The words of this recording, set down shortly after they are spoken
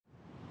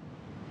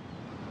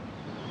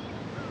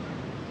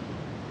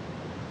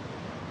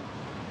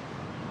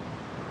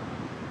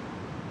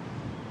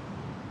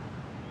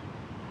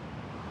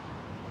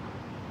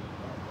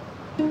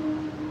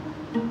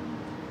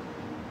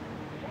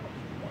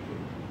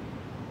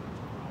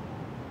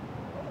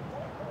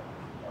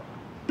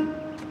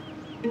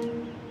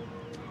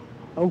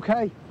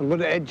OK, I'm going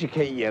to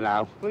educate you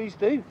now. Please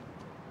do.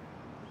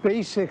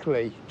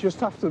 Basically,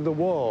 just after the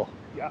war,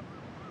 Yeah.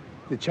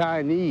 the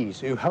Chinese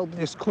who helped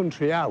this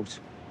country out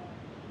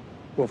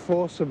were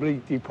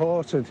forcibly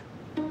deported.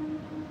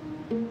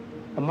 And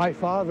my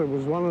father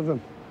was one of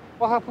them.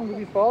 What happened with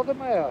your father,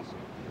 may I ask?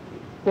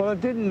 Well, I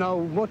didn't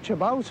know much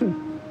about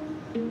him.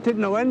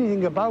 Didn't know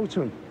anything about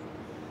him.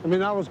 I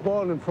mean, I was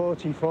born in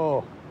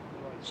 '44,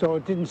 so I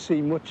didn't see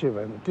much of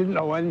him. Didn't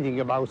know anything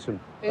about him.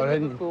 In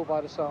Liverpool,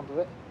 by the sound of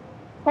it.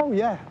 Oh,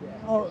 yeah.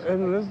 Oh,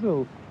 in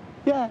Liverpool.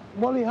 Yeah,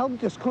 well, he helped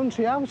this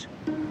country out.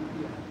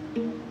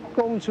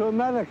 Going to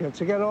America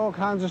to get all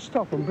kinds of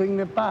stuff and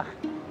bringing it back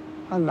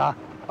and that.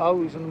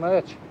 Oh, he's in the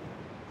merch?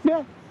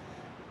 Yeah.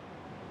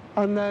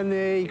 And then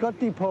he got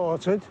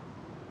deported,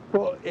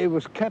 but it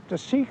was kept a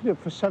secret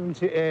for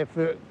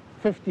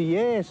 50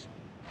 years.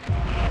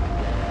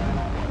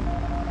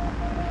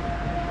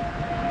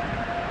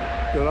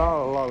 There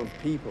are a lot of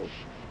people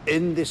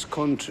in this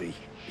country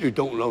who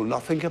don't know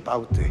nothing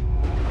about it.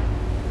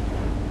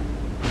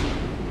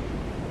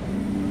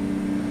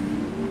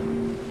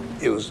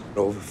 It was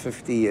over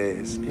 50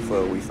 years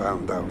before we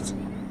found out.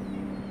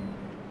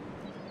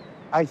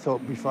 I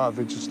thought my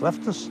father just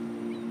left us.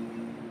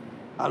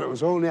 And it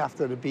was only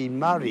after I'd been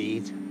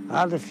married, I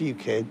had a few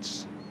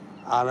kids,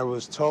 and I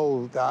was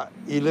told that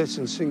he lives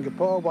in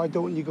Singapore, why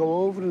don't you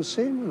go over and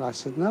see him? And I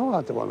said, no,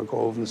 I don't want to go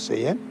over and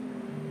see him.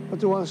 I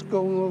don't want to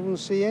go over and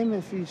see him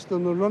if he's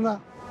done a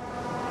runner.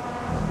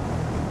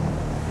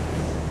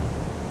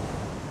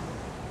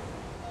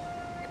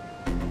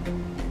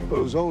 But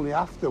it was only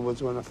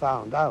afterwards when I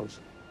found out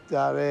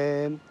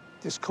that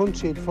this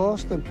country had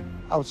forced him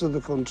out of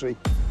the country.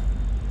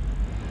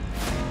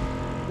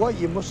 What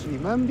you must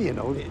remember, you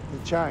know, the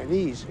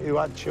Chinese who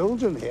had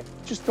children here,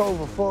 just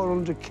over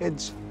 400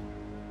 kids,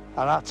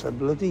 and that's a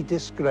bloody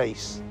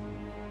disgrace.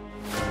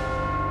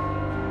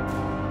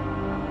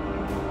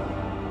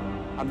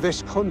 And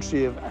this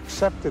country have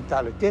accepted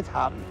that it did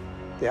happen.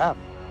 They have.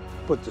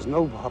 But there's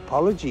no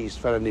apologies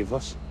for any of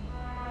us.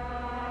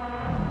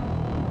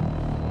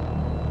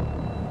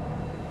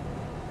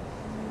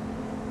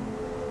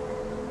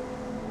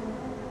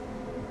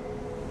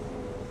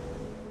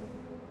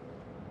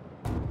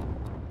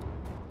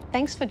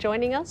 Thanks for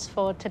joining us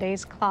for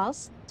today's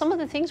class. Some of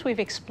the things we've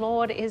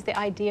explored is the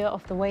idea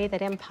of the way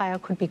that empire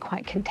could be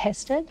quite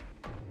contested.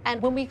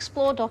 And when we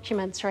explore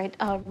documents, right,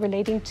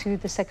 relating to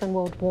the Second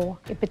World War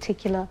in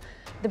particular,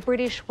 the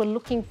British were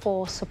looking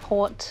for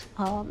support.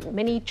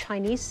 Many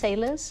Chinese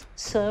sailors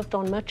served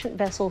on merchant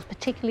vessels,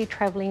 particularly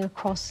traveling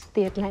across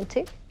the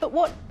Atlantic. But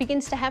what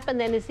begins to happen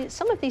then is that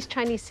some of these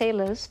Chinese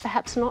sailors,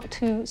 perhaps not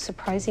too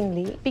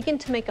surprisingly, begin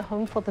to make a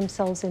home for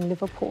themselves in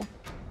Liverpool.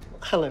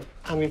 Hello,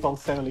 I'm Yvonne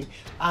Foley.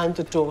 I'm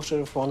the daughter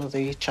of one of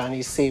the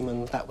Chinese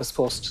seamen that was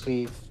forced to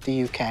leave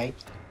the UK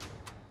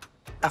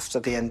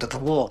after the end of the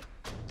war.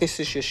 This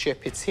is your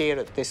ship, it's here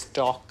at this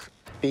dock,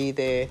 be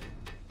there,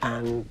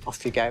 and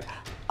off you go.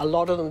 A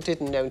lot of them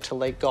didn't know until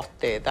they got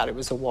there that it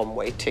was a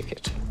one-way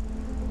ticket.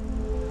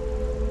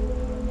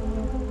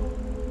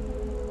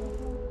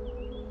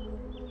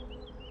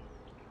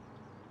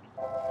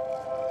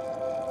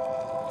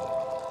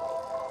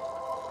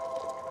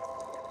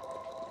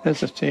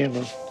 There's a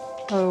table.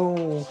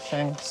 Oh,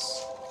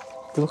 thanks.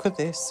 Look at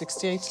this,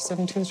 68 to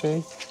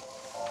 73.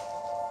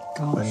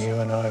 Gosh. When you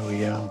and I were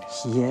young.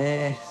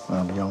 Yeah.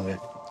 I'm younger.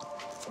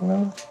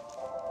 No.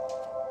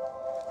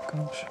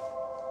 Gosh.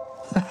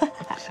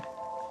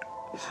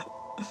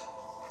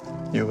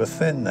 You were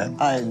thin then.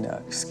 I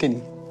know,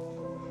 skinny.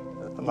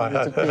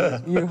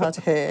 You had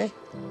hair.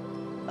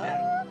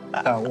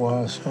 That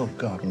was, oh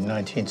God, in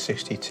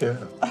 1962.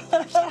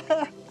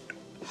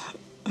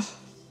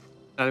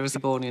 I was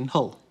born in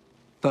Hull,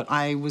 but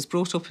I was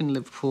brought up in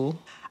Liverpool,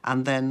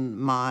 and then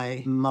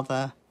my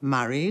mother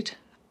married,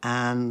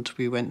 and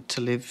we went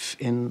to live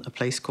in a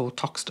place called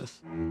Toxteth.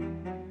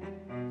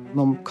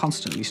 Mum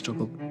constantly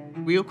struggled.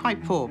 We were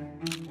quite poor,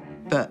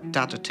 but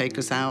Dad would take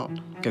us out,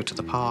 go to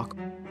the park.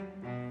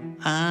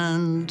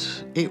 And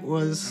it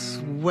was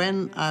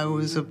when I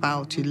was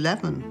about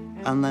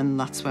 11, and then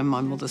that's when my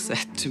mother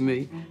said to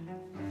me,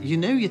 you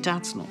know your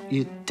dad's not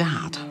your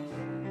dad.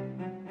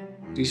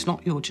 He's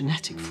not your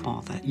genetic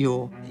father.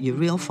 Your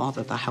real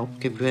father that helped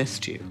give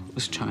birth to you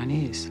was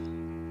Chinese.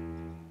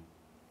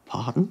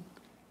 Pardon?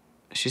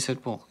 She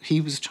said, well, he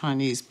was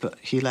Chinese, but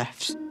he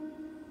left.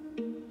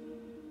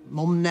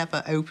 Mum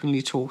never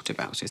openly talked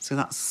about it, so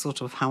that's sort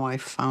of how I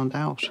found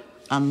out.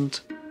 And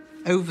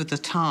over the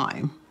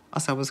time,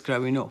 as I was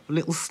growing up,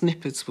 little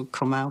snippets would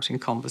come out in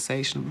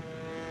conversation.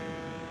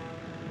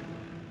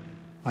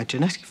 My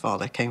genetic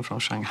father came from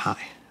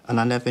Shanghai, and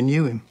I never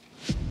knew him.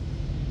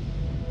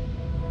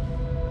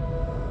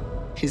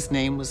 His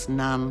name was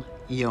Nan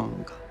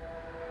Young.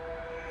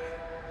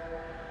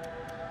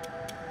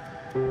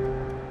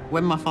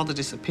 When my father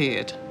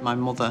disappeared, my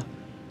mother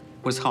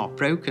was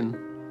heartbroken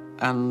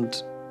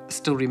and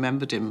still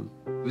remembered him.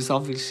 It was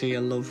obviously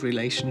a love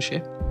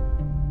relationship.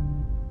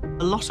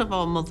 A lot of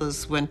our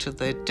mothers went to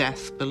their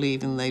death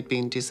believing they'd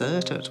been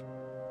deserted.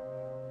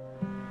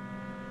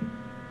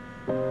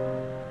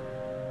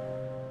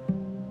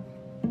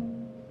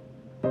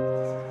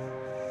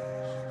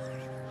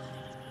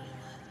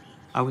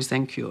 I was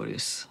then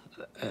curious,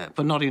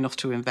 but not enough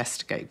to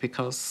investigate,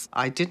 because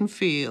I didn't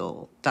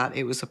feel that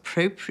it was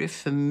appropriate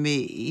for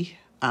me,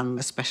 and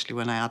especially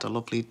when I had a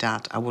lovely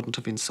dad, I wouldn't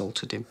have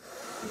insulted him.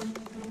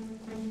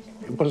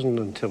 It wasn't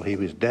until he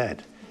was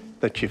dead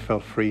that you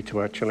felt free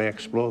to actually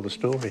explore the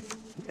story.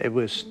 It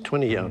was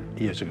 20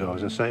 years ago,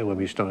 as I say, when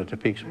we started to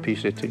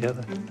piece it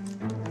together.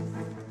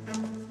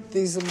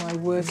 These are my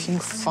working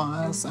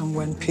files, and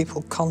when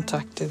people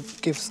contacted,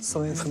 give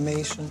some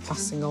information,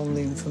 passing on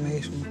the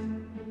information.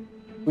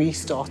 We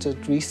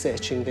started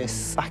researching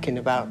this back in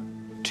about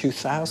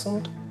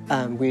 2000.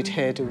 We'd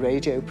heard a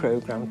radio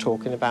programme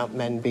talking about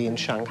men being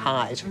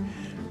shanghaied.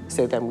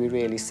 So then we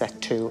really set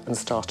to and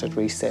started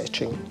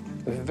researching.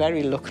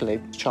 Very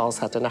luckily, Charles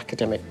had an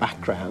academic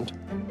background.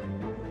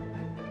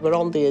 We're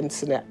on the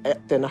internet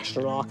at the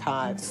National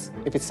Archives.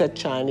 If it said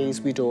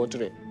Chinese, we'd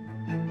order it.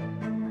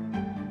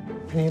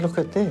 And you look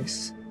at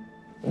this.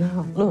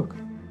 Now, look.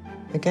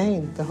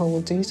 Again, the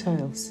whole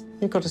details.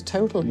 You've got a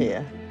total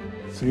here.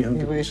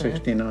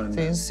 369.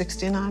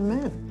 369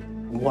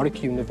 men.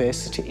 Warwick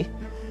University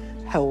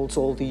holds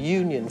all the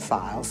union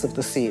files of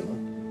the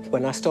seamen.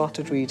 When I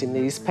started reading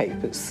these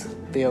papers,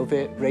 the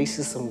overt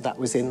racism that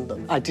was in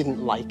them, I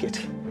didn't like it.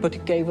 But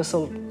it gave us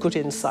a good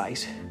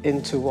insight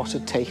into what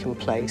had taken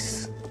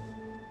place.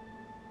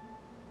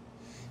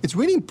 It's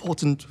really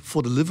important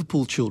for the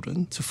Liverpool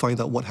children to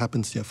find out what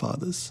happened to their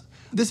fathers.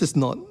 This is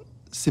not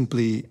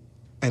simply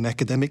an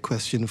academic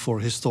question for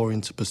a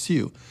historian to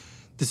pursue.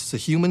 This is a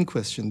human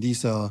question.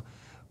 These are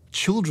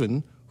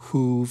children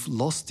who've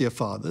lost their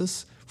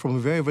fathers from a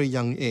very, very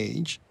young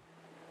age.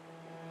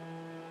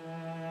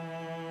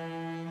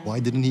 Why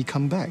didn't he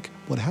come back?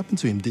 What happened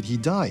to him? Did he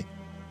die?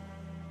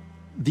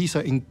 These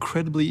are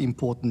incredibly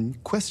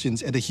important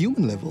questions at a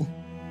human level.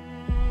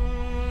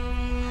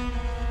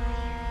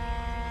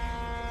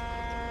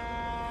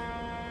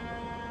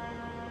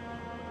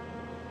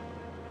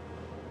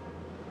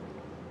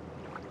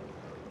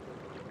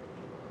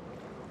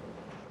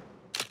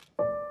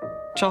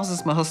 Charles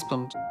is my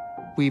husband.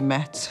 We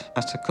met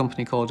at a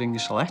company called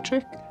English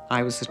Electric.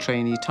 I was a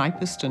trainee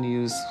typist and he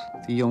was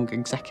the young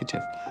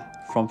executive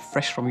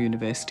fresh from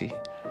university.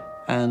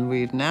 And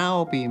we'd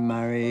now been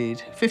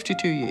married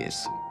 52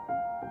 years.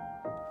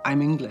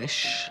 I'm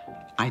English.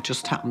 I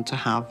just happen to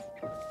have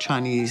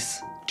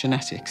Chinese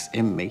genetics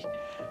in me.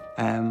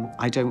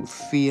 I don't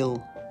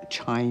feel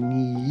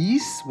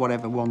Chinese,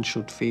 whatever one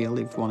should feel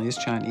if one is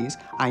Chinese.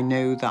 I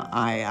know that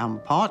I am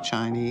part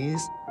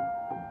Chinese.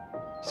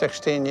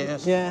 16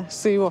 years? Yeah,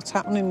 see what's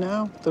happening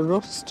now, the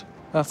rust.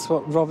 That's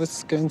what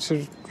Robert's going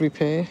to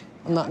repair,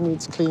 and that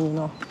needs cleaning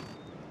up.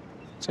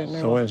 Don't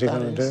know So when's he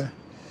going to do it?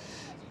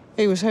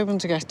 He was hoping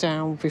to get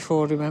down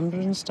before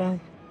Remembrance Day.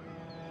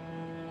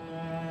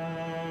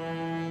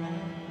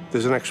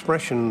 There's an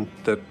expression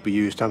that we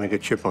used, having a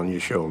chip on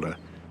your shoulder,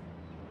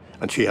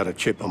 and she had a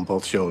chip on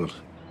both shoulders.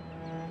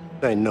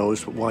 They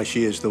knows why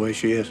she is the way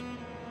she is.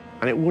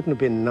 And it wouldn't have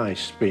been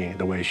nice being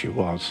the way she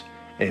was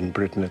in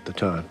Britain at the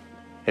time.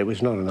 It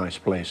was not a nice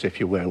place if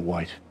you weren't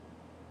white.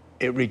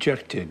 It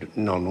rejected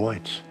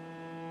non-whites.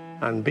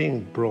 And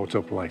being brought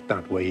up like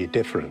that, where you're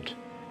different,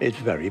 it's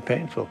very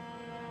painful.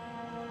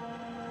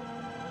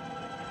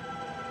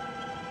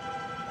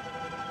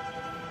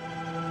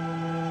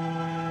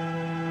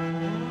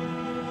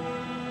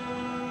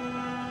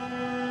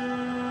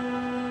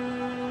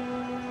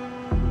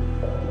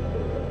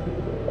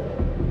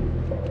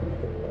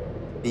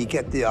 You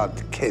get the odd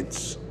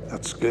kids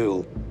at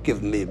school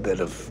giving me a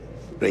bit of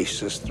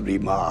racist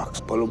remarks,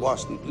 but it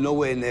wasn't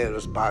nowhere near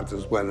as bad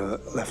as when I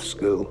left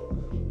school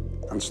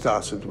and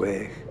started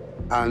work.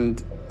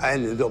 And I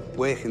ended up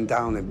working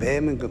down in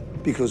Birmingham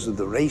because of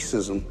the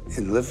racism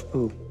in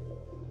Liverpool.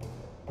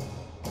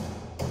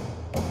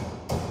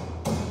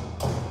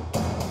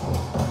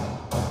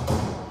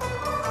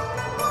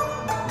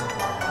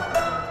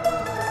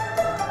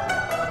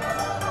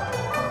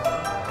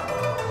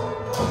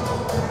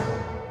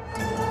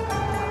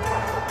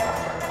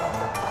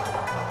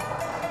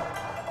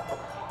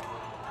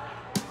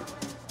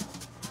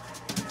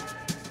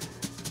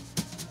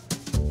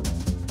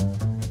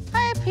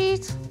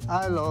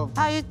 Hi, love.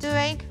 How you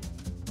doing?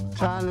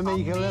 Trying to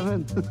make a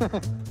living.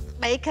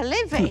 Make a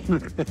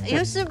living?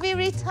 You should be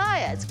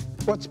retired.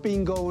 What's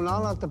been going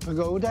on at the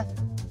pagoda?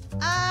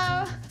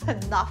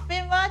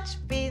 Nothing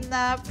much. Been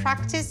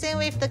practicing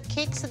with the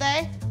kids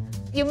today.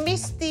 You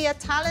missed the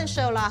talent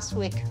show last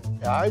week.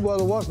 Aye,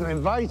 well, I wasn't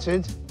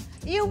invited.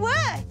 You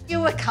were. You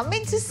were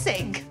coming to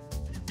sing.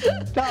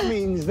 That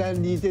means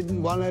then you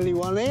didn't want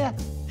anyone here.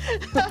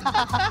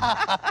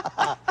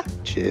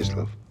 Cheers,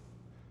 love.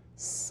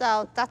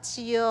 So that's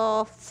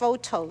your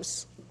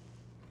photos.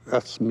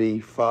 That's me,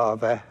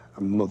 father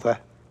and mother.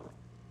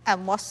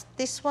 And what's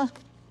this one?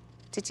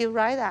 Did you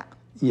write that?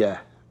 Yeah.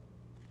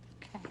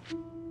 Okay.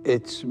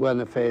 It's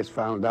when I first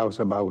found out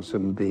about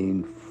him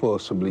being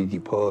forcibly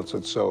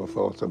deported, so I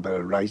thought I'd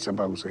better write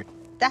about it.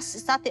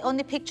 Is that the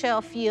only picture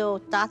of your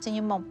dad and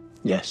your mum?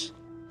 Yes.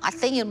 I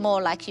think you're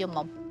more like your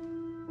mum.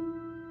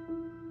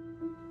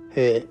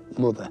 Her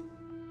mother.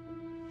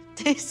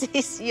 This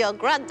is your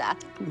granddad?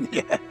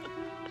 Yeah,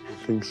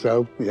 I think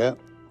so, yeah.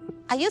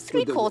 Are you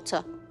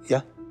three-quarter?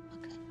 Yeah.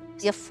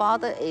 Your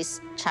father is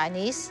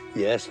Chinese?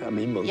 Yes, I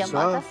mean, Your most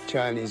mother? are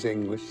Chinese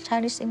English.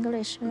 Chinese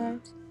English, right?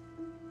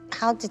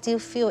 How did you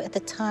feel at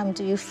the time?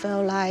 Do you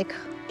feel like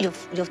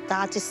your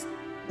dad just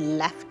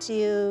left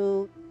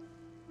you?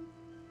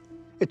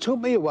 It took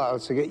me a while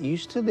to get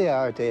used to the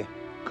idea,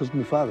 because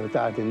my father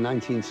died in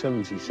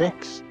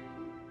 1976.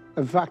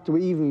 In fact,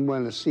 even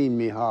when I seen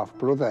my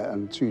half-brother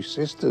and two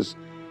sisters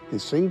in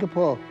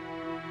Singapore,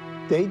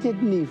 they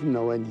didn't even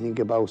know anything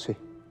about it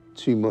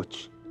too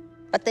much.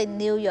 But they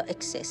knew you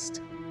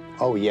exist.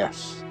 Oh,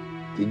 yes.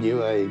 They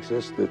knew I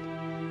existed,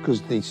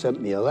 because they sent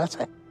me a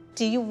letter.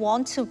 Do you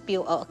want to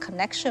build a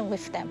connection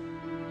with them?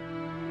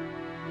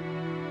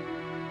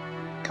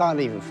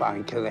 Can't even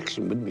find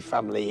connection with my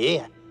family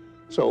here.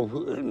 So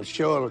I'm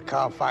sure I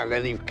can't find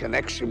any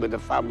connection with the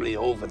family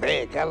over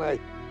there, can I?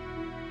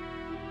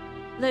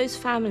 Those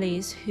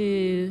families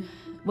who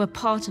were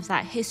part of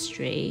that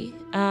history,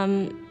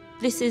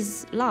 this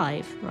is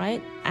live,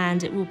 right?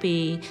 And it will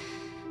be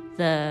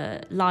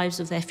the lives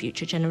of their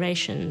future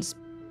generations.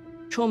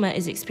 Trauma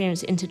is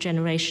experienced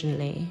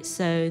intergenerationally,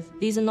 so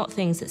these are not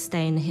things that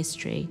stay in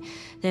history.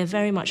 They're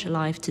very much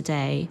alive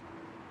today.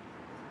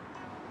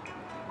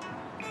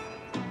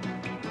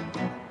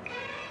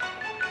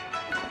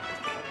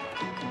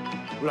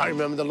 Well, I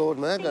remember the Lord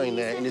Mayor going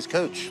there in his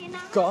coach.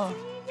 God.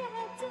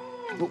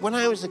 But when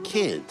I was a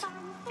kid,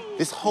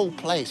 this whole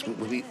place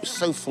would be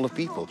so full of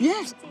people.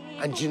 Yes.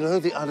 And do you know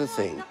the other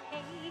thing?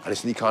 And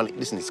listen, you can't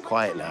listen. It's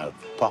quiet now.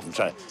 Apart from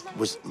trying,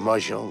 was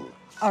mahjong.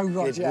 Oh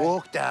God, You'd yeah.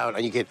 walk down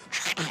and you get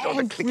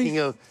the clicking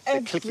of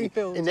the clicking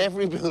building. in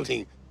every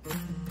building.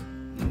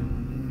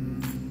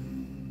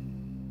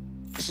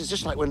 This is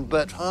just like when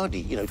Bert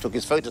Hardy, took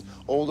his photos.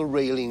 All the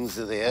railings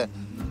are there,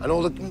 and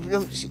all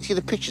the see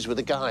the pictures with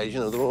the guys.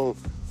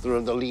 They're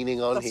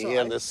leaning on That's here right.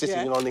 and they're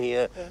sitting on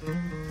here. Yeah.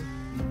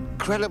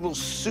 Incredible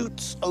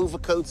suits,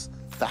 overcoats,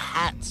 the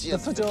hats, The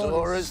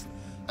fedoras.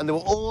 and they were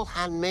all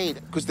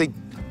handmade because the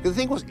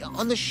thing was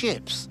on the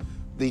ships.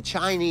 The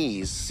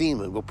Chinese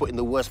seamen were put in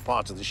the worst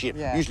parts of the ship,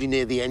 usually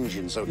near the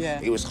engine, so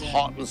it was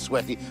hot and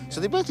sweaty. So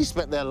they basically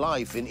spent their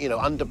life in,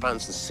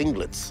 underpants and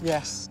singlets.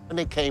 Yes. And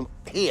they came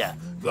here,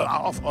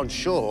 off on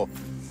shore.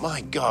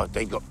 My God,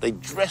 they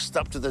dressed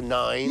up to the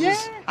nines. Yeah.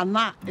 And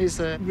that is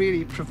a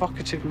really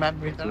provocative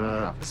memory that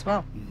I have as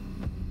well.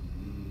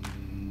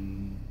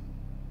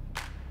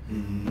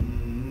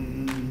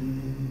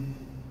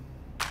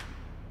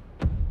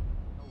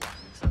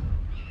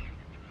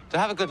 To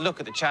have a good look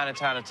at the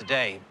Chinatown of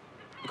today,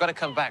 we've got to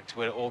come back to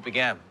where it all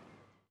began.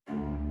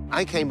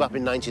 I came up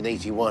in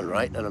 1981,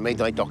 right? And I made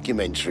my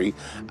documentary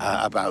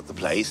about the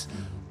place.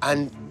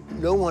 And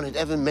no one had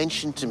ever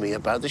mentioned to me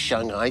about the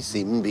Shanghai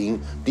seamen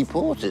being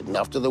deported and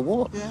after the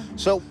war. Yeah.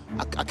 So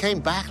I came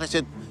back and I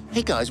said,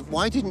 hey, guys,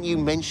 why didn't you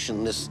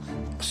mention this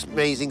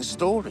amazing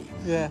story?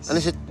 Yes. And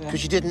they said,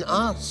 because you didn't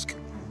ask.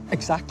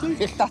 Exactly.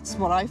 That's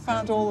what I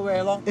found all the way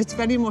along. It's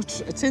very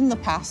much, it's in the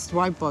past,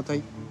 why bother?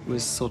 It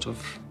was sort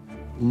of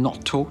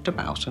not talked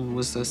about and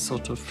was a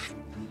sort of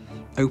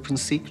open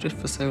secret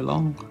for so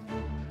long.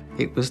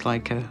 It was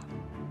like a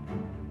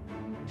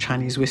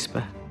Chinese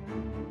whisper.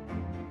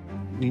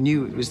 You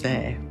knew it was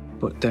there,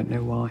 but don't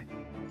know why.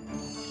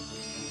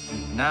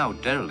 Now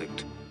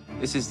derelict,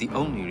 this is the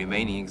only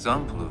remaining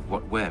example of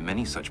what were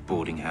many such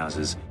boarding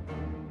houses.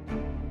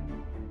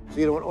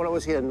 So, when I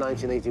was here in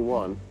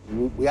 1981,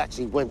 we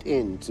actually went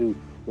into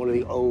one of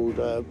the old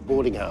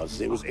boarding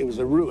houses. It was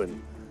a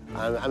ruin.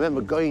 And I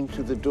remember going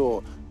to the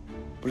door,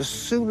 but as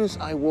soon as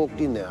I walked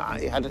in there,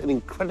 it had an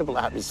incredible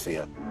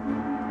atmosphere.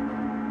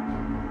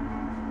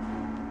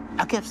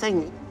 I kept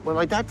saying, when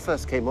my dad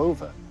first came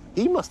over,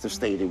 he must have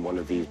stayed in one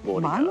of these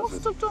boarding houses. Mine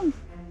must have done.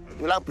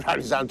 Without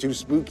trying to sound too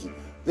spooky,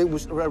 there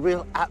was a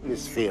real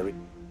atmosphere.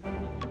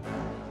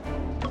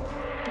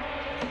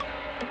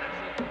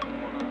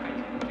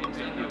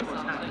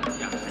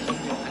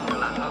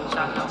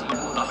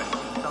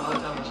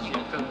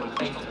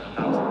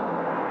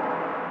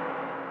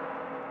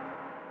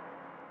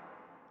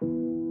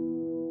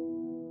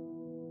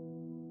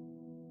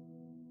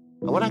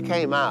 And when I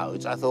came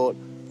out, I thought,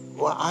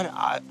 well,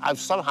 I've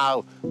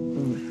somehow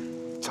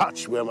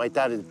touched where my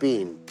dad had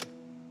been.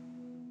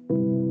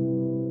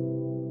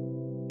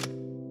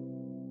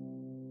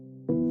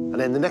 And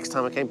then the next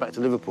time I came back to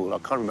Liverpool, I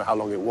can't remember how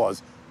long it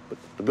was, but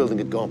the building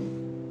had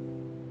gone.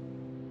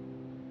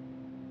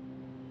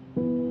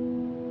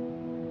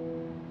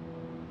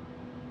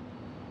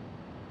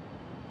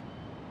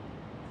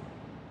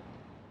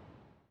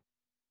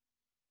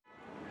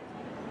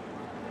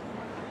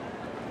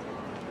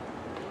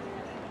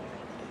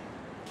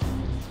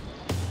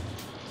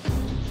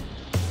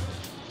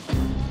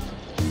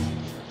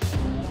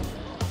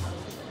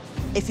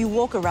 If you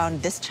walk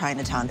around this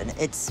Chinatown,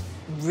 it's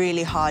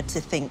really hard to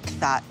think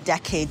that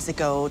decades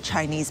ago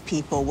Chinese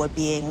people were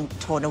being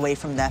torn away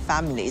from their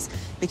families,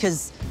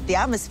 because the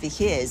atmosphere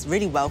here is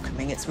really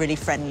welcoming, it's really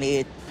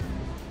friendly.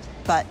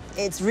 But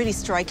it's really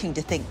striking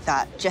to think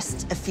that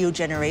just a few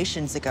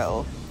generations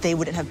ago, they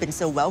wouldn't have been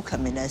so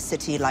welcome in a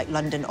city like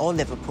London or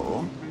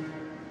Liverpool.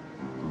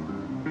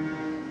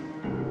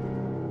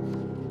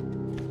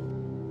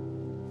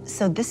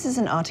 So this is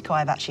an article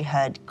I've actually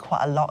heard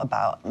quite a lot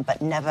about,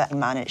 but never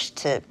managed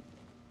to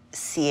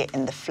see it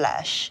in the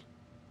flesh.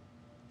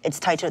 It's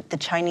titled The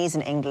Chinese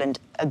in England,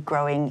 A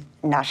Growing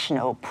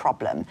National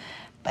Problem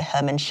by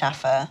Herman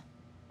Schaffer.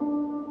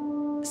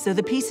 So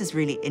the piece is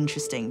really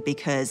interesting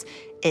because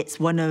it's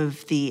one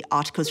of the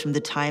articles from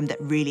the time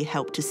that really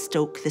helped to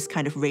stoke this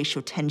kind of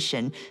racial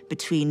tension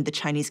between the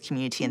Chinese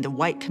community and the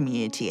white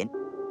community.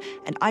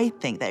 And I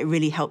think that it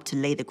really helped to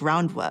lay the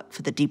groundwork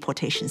for the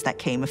deportations that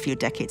came a few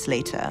decades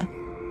later.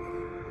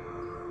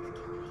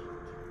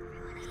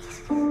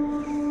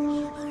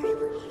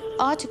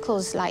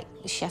 Articles like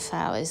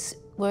Schaffer's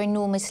were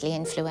enormously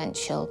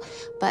influential,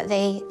 but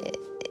they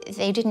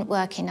didn't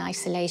work in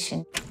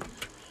isolation.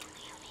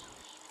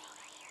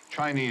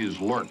 Chinese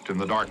lurked in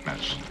the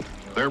darkness.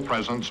 Their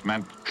presence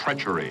meant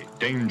treachery,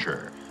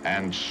 danger,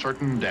 and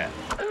certain death.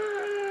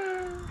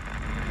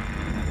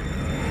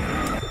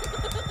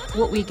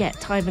 What we get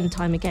time and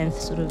time again,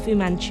 sort of Fu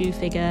Manchu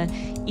figure,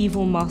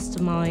 evil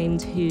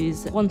mastermind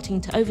who's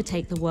wanting to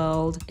overtake the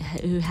world,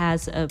 who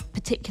has a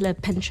particular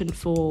penchant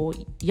for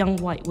young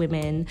white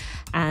women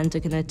and are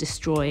going to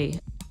destroy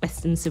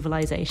Western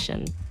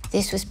civilization.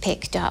 This was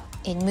picked up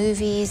in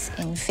movies,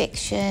 in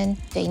fiction,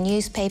 in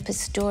newspaper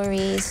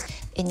stories,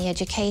 in the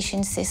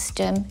education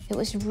system. It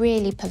was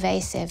really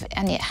pervasive,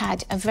 and it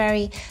had a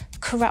very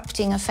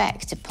corrupting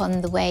effect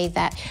upon the way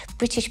that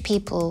British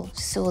people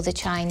saw the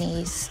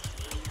Chinese.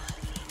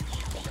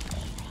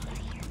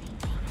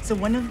 So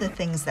one of the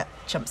things that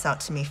jumps out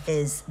to me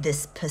is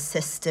this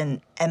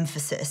persistent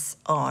emphasis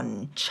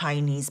on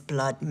Chinese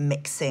blood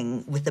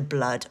mixing with the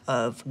blood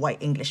of white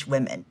English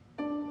women.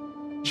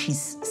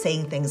 She's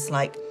saying things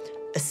like,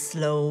 a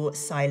slow,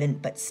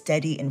 silent, but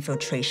steady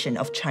infiltration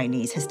of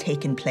Chinese has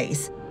taken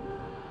place.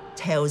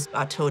 Tales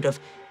are told of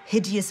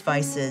hideous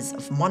vices,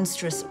 of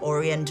monstrous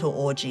oriental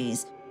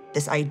orgies,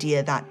 this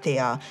idea that they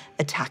are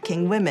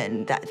attacking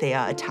women, that they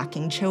are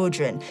attacking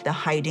children, they're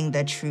hiding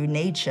their true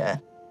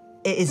nature.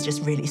 It is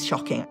just really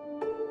shocking.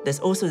 There's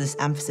also this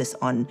emphasis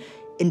on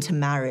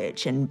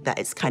intermarriage and that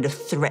it's kind of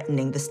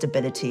threatening the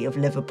stability of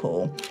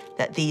Liverpool,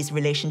 that these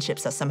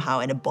relationships are somehow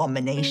an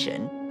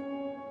abomination.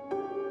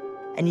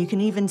 And you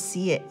can even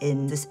see it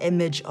in this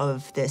image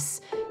of this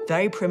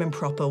very prim and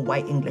proper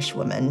white English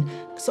woman,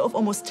 sort of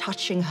almost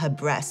touching her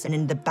breast. And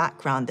in the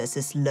background, there's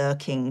this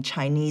lurking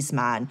Chinese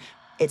man.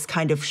 It's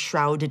kind of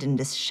shrouded in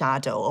this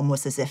shadow,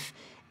 almost as if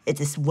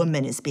this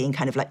woman is being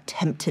kind of like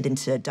tempted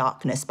into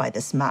darkness by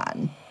this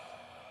man.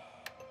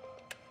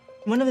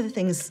 One of the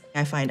things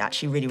I find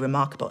actually really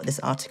remarkable about this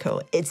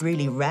article, it's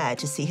really rare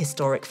to see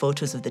historic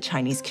photos of the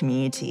Chinese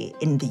community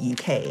in the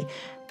UK.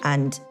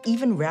 And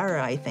even rarer,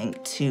 I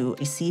think, to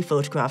see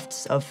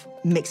photographs of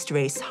mixed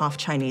race, half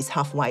Chinese,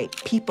 half white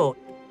people.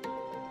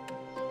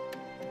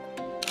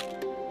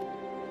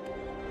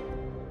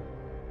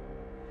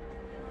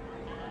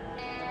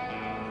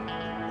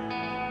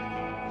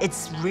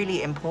 It's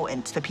really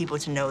important for people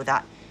to know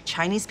that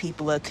Chinese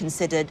people were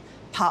considered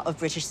part of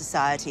British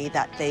society,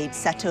 that they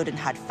settled and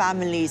had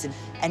families,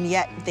 and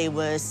yet they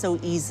were so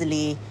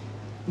easily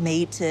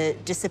made to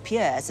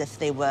disappear as if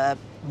they were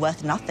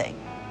worth nothing.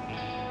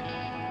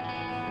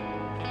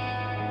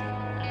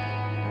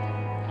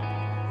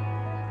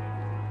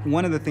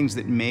 One of the things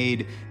that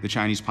made the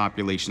Chinese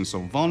population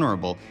so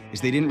vulnerable is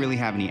they didn't really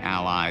have any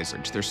allies.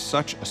 They're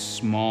such a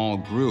small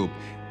group,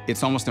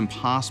 it's almost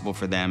impossible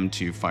for them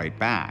to fight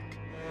back.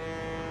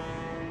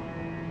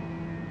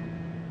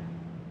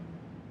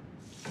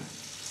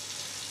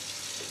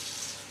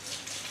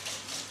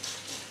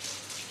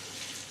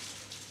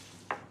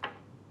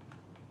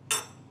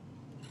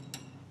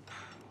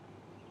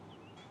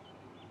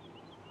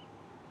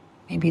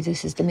 Maybe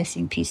this is the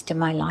missing piece to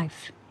my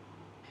life.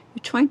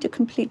 You're trying to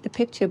complete the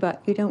picture,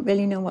 but you don't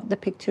really know what the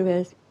picture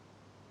is.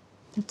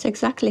 That's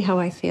exactly how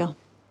I feel.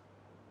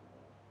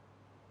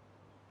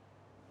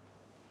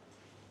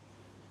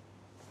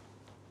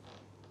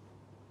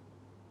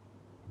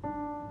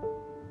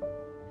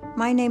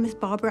 My name is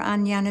Barbara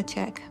Ann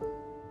Janacek,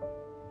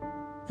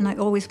 and I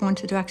always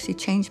wanted to actually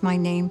change my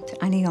name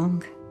to Annie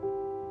Ong.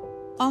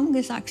 Ong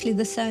is actually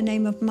the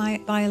surname of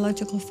my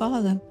biological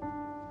father.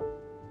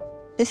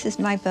 This is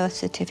my birth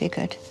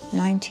certificate.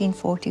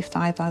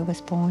 1945, I was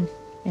born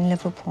in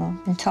Liverpool,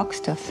 in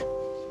Toxteth.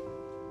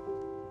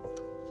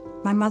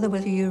 My mother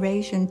was a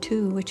Eurasian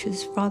too, which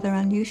is rather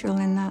unusual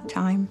in that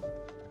time.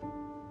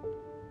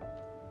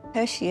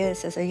 Here she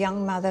is as a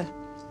young mother,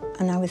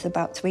 and I was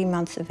about 3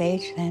 months of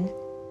age then.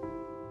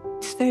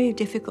 It's very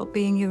difficult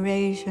being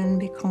Eurasian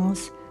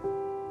because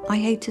I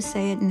hate to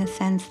say it in the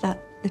sense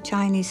that the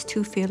Chinese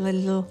too feel a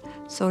little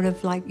sort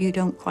of like you're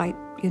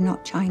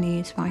not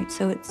Chinese, right?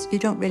 So you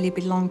don't really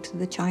belong to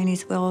the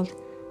Chinese world,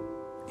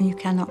 and you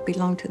cannot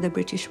belong to the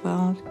British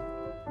world.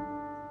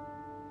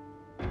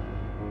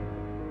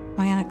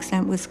 My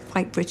accent was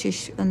quite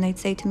British, and they'd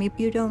say to me,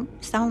 "You don't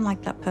sound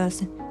like that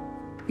person."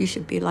 You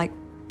should be like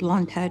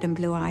blonde-haired and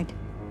blue-eyed.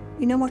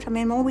 You know what I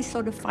mean? I'm always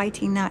sort of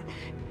fighting that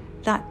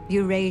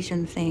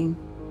Eurasian thing.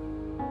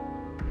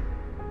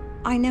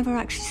 I never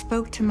actually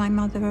spoke to my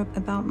mother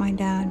about my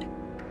dad.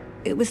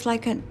 It was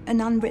like an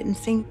unwritten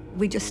thing.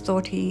 We just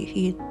thought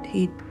he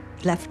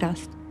left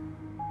us.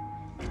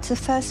 It's the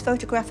first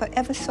photograph I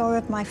ever saw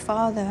of my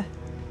father,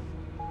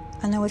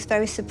 and I was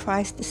very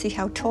surprised to see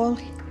how tall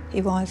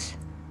he was.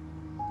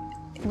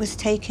 It was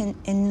taken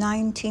in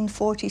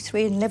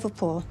 1943 in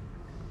Liverpool.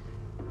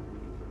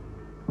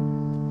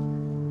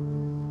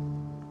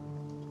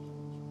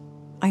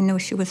 I know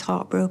she was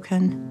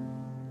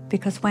heartbroken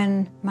because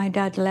when my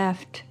dad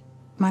left,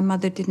 my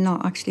mother did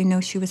not actually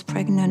know she was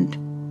pregnant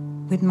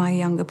with my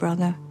younger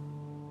brother.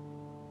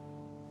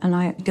 And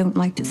I don't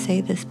like to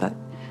say this, but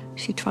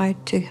she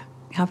tried to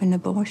have an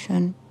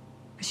abortion.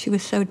 She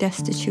was so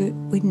destitute,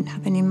 we didn't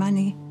have any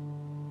money.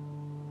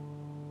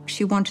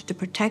 She wanted to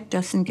protect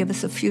us and give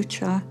us a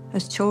future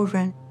as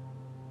children.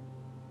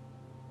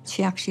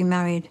 She actually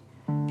married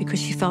because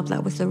she felt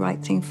that was the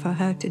right thing for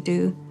her to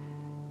do,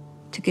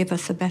 to give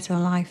us a better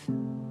life.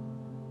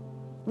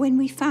 When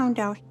we found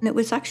out, and it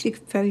was actually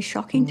very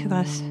shocking to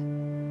us,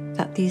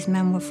 that these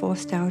men were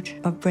forced out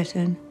of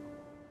Britain.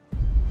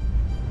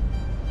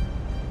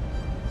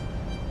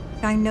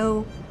 I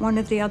know one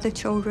of the other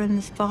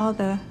children's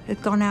father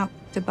had gone out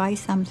to buy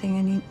something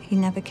and he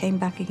never came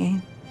back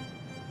again.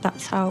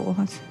 That's how it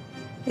was.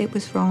 It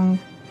was wrong.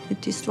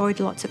 It destroyed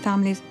lots of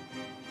families.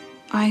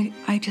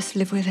 I just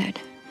live with it.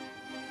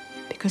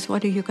 Because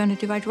what are you going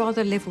to do? I'd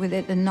rather live with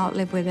it than not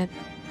live with it.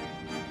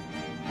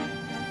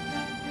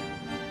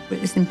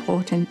 It was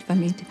important for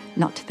me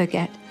not to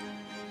forget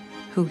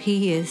who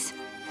he is.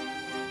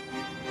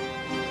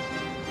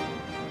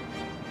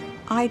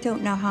 I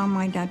don't know how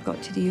my dad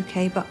got to the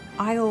UK, but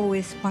I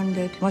always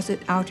wondered, was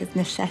it out of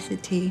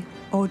necessity,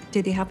 or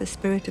did he have a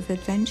spirit of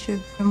adventure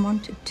and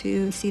wanted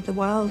to see the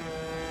world?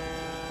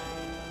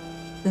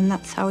 And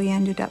that's how he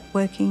ended up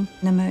working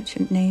in the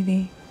Merchant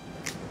Navy.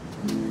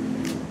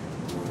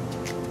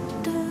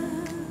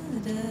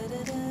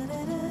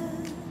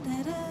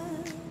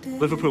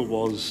 Liverpool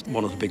was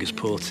one of the biggest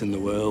ports in the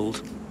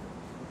world.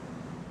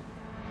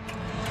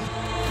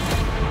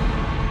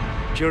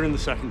 During the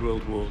Second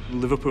World War,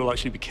 Liverpool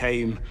actually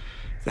became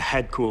the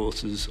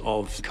headquarters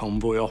of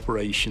convoy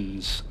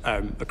operations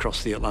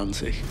across the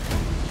Atlantic.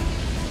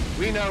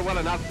 We know well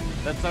enough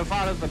that so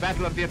far as the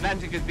Battle of the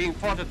Atlantic is being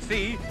fought at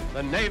sea,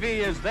 the Navy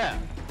is there.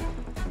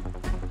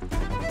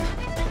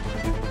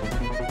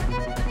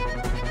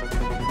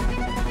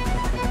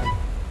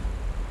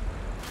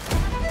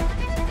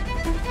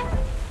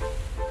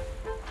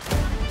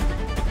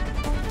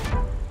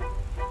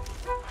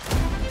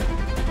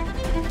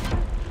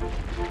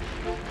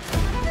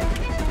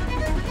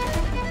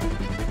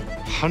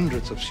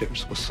 Hundreds of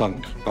ships were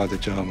sunk by the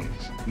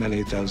Germans.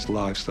 Many of those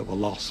lives that were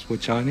lost were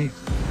Chinese.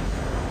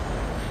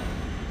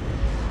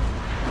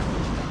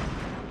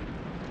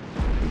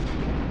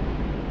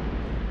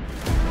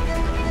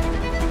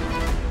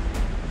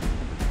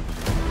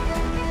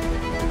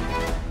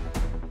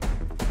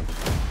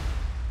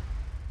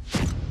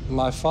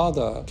 My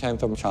father came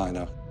from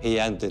China. He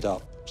ended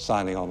up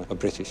signing on a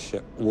British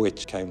ship,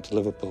 which came to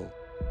Liverpool.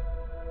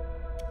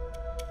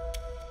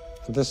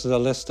 This is a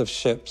list of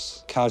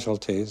ships'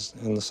 casualties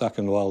in the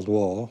Second World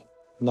War.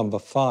 Number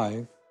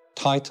 5,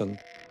 Titan.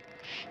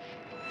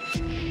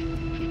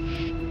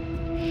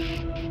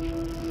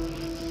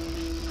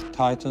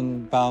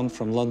 Titan bound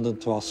from London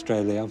to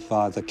Australia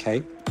via the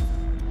Cape.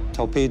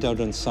 Torpedoed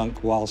and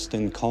sunk whilst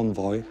in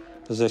convoy.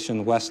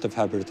 Position west of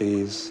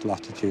Hebrides,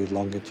 latitude,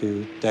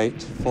 longitude. Date,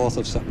 4th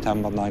of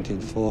September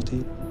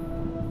 1940.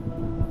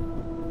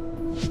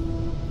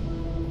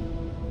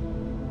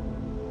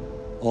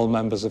 All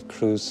members of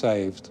crew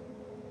saved,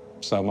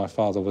 so my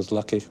father was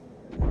lucky.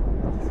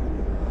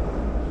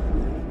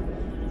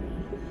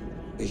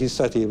 He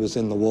said he was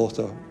in the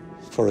water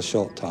for a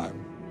short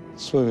time,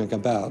 swimming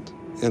about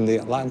in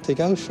the Atlantic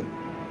Ocean.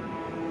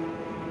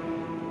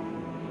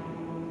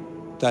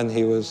 Then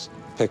he was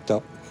picked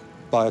up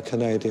by a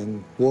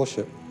Canadian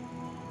warship.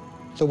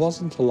 There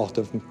wasn't a lot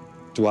of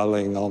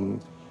dwelling on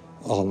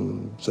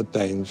the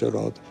danger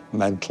or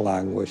mental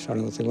anguish or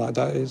anything like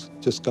that. He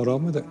just got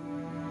on with it.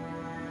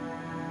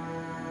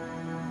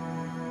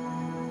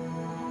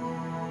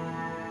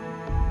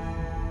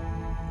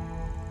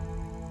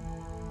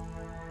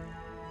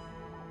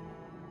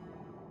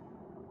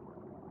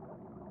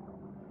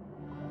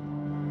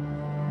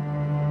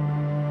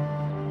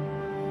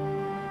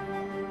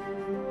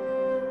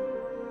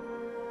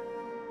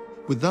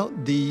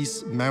 Without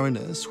these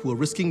mariners who are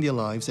risking their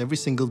lives every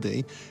single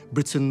day,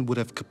 Britain would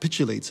have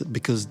capitulated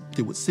because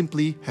they would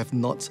simply have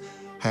not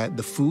had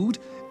the food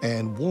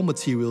and war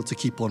material to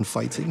keep on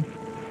fighting.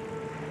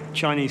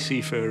 Chinese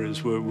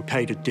seafarers were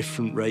paid at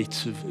different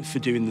rates for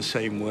doing the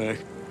same work.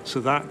 So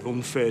that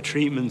unfair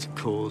treatment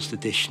caused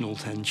additional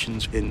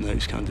tensions in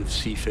those kind of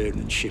seafaring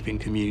and shipping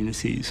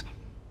communities.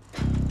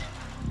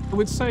 I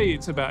would say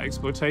it's about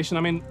exploitation.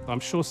 I mean, I'm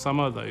sure some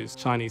of those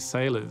Chinese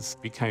sailors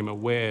became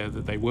aware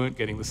that they weren't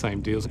getting the same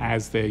deals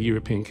as their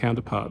European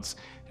counterparts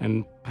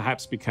and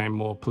perhaps became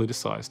more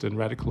politicized and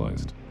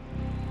radicalized.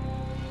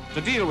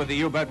 To deal with the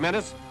U-boat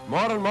menace,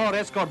 more and more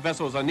escort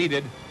vessels are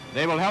needed.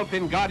 They will help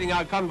in guarding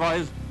our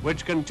convoys,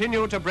 which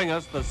continue to bring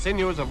us the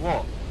sinews of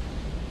war.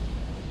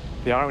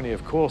 The irony,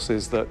 of course,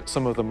 is that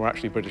some of them were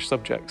actually British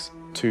subjects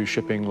to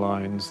shipping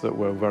lines that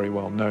were very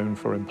well known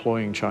for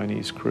employing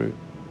Chinese crew.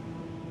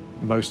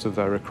 Most of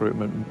their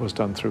recruitment was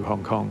done through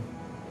Hong Kong.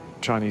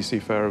 Chinese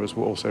seafarers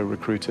were also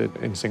recruited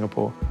in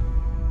Singapore.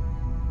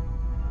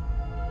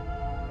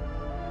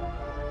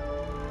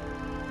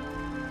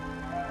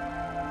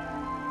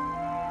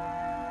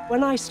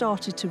 When I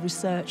started to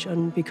research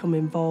and become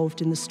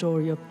involved in the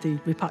story of the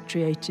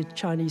repatriated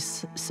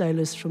Chinese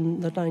sailors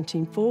from the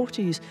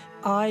 1940s,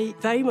 I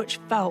very much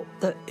felt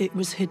that it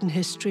was hidden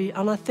history.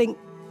 And I think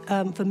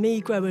for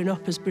me, growing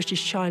up as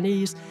British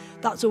Chinese,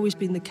 that's always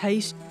been the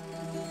case.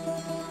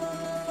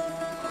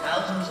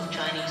 Thousands of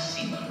Chinese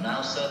seamen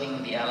now serving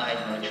with the Allied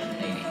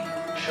Merchant Navy,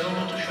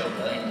 shoulder to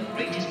shoulder in the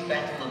greatest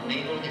battle of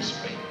naval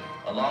history,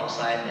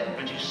 alongside their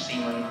British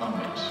seamen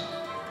comrades.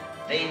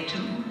 They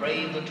too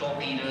brave the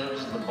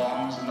torpedoes, the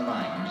bombs and the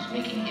mines,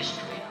 making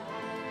history.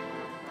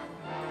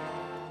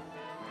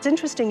 It's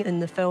interesting in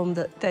the film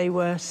that they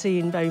were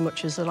seen very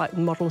much as like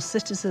model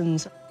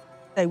citizens.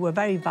 They were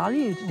very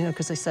valued,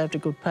 because they served a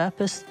good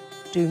purpose,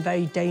 doing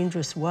very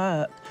dangerous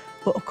work.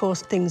 But of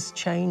course, things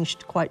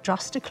changed quite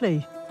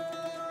drastically.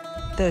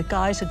 The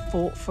guys had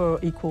fought for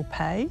equal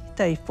pay.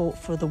 They fought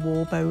for the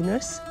war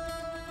bonus.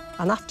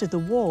 And after the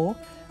war,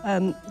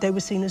 they were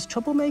seen as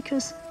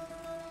troublemakers.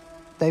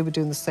 They were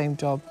doing the same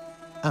job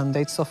and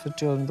they'd suffered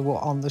during the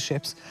war on the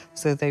ships,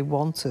 so they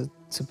wanted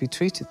to be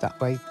treated that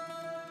way.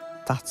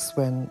 That's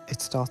when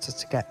it started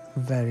to get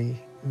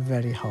very,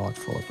 very hard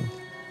for them.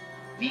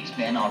 These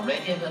men are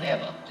readier than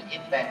ever to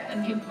hit back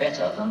and give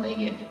better than they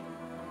give.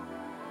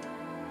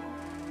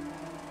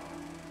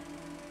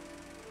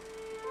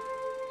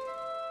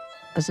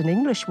 As an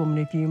English woman,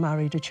 if you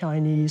married a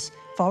Chinese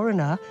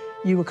foreigner,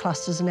 you were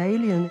classed as an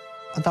alien.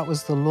 That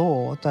was the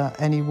law,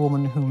 that any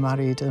woman who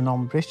married a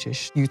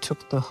non-British, you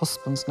took the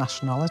husband's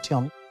nationality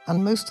on.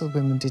 And most of the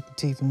women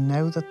didn't even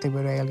know that they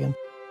were alien.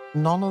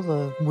 None of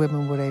the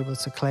women were able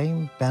to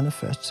claim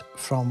benefit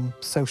from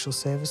social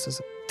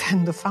services.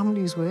 Then the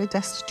families were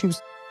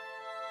destitute.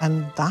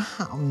 And that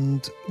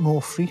happened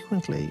more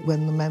frequently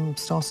when the men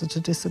started to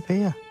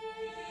disappear.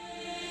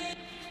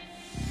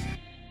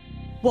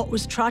 What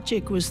was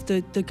tragic was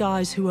the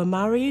guys who were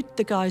married,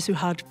 the guys who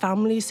had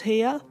families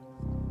here,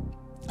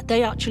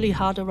 they actually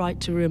had a right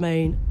to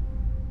remain.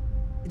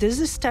 There's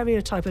this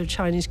stereotype of the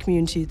Chinese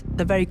community,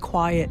 they're very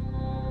quiet.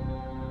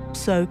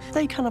 So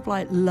they kind of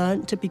like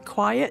learnt to be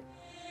quiet.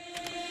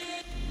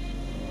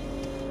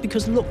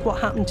 Because look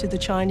what happened to the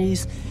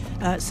Chinese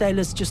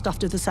sailors just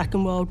after the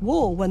Second World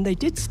War, when they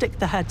did stick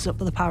their heads up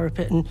the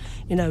parapet and,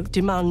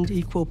 demand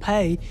equal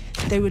pay,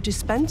 they were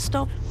dispensed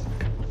of.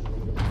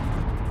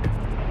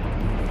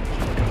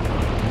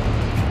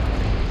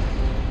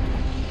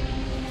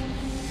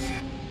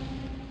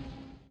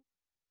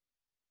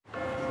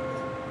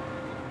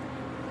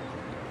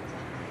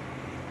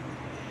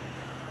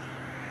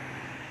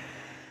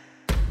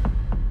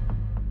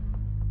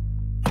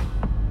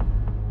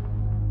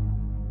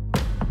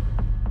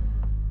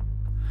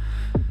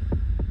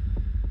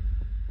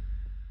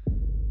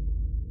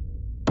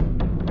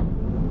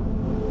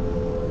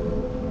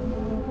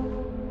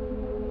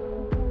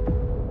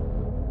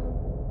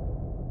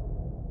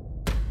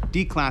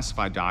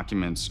 Declassified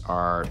documents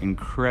are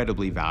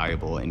incredibly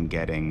valuable in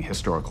getting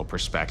historical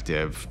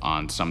perspective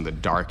on some of the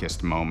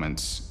darkest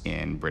moments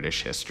in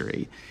British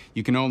history.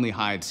 You can only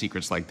hide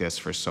secrets like this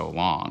for so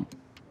long.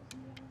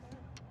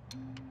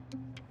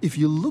 If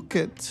you look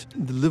at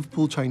the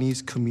Liverpool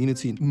Chinese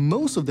community,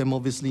 most of them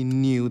obviously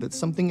knew that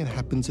something had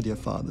happened to their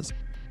fathers.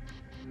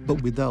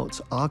 But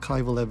without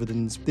archival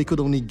evidence, they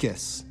could only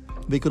guess.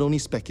 They could only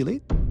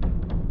speculate.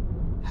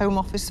 Home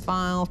Office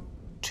file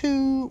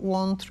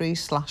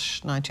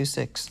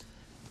 213/926.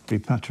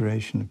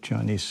 Repatriation of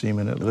Chinese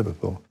seamen at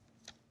Liverpool.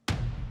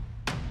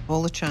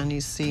 All the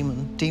Chinese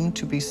seamen deemed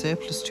to be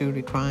surplus to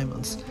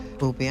requirements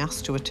will be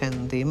asked to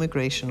attend the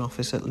immigration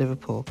office at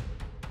Liverpool.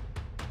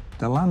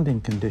 The landing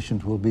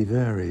conditions will be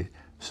varied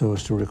so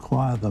as to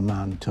require the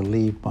man to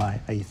leave by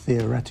a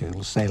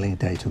theoretical sailing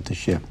date of the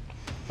ship.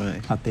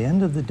 Right. At the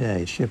end of the day,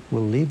 the ship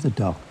will leave the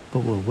dock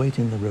but will wait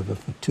in the river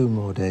for 2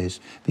 more days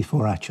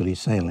before actually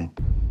sailing.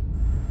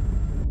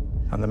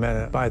 And the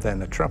men, by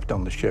then, are trapped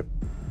on the ship.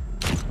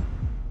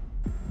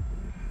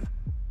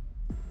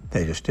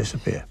 They just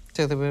disappear.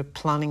 So they were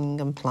planning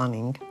and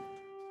planning.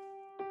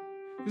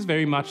 It was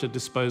very much a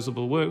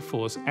disposable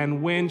workforce.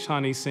 And when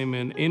Chinese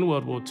seamen in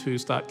World War II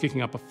start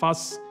kicking up a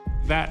fuss,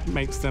 that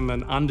makes them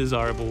an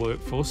undesirable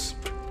workforce,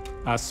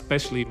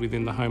 especially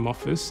within the Home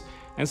Office.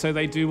 And so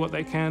they do what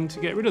they can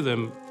to get rid of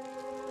them,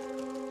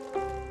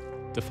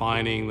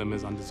 defining them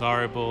as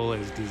undesirable,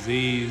 as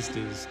diseased,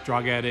 as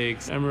drug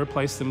addicts, and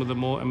replace them with a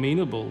more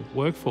amenable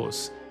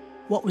workforce.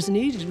 What was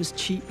needed was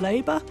cheap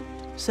labour.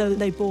 So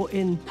they brought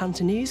in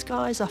Cantonese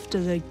guys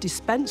after they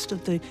dispensed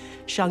of the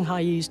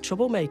Shanghaiese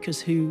troublemakers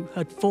who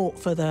had fought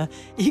for their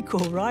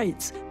equal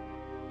rights.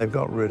 They've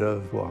got rid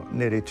of, what,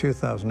 nearly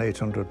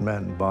 2,800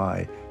 men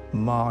by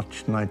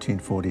March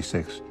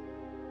 1946.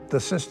 The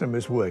system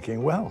is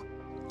working well.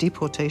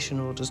 Deportation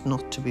orders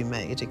not to be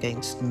made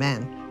against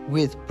men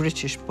with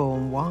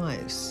British-born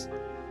wives.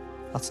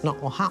 That's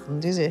not what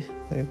happened, is it?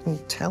 They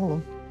didn't tell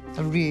them.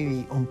 A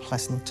really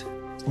unpleasant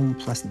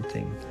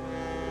thing.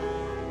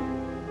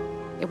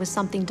 It was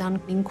something done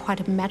in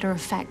quite a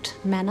matter-of-fact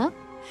manner,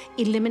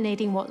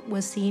 eliminating what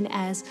was seen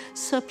as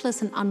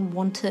surplus and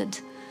unwanted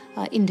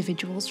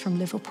individuals from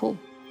Liverpool.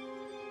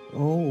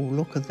 Oh,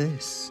 look at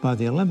this. By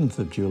the 11th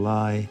of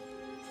July,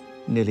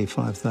 nearly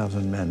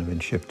 5,000 men have been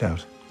shipped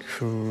out.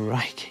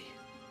 Crikey.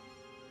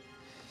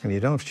 And you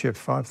don't ship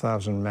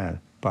 5,000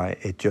 men by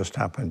it just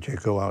happened, you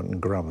go out and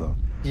grab them.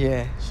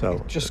 Yeah, so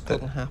it just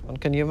couldn't happen.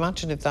 Can you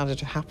imagine if that had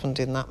happened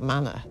in that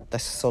manner?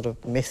 This sort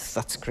of myth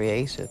that's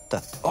created,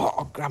 that, oh,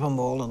 I'll grab them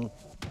all and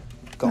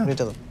got rid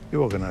of them.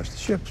 You organise the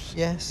ships.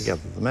 Yes. You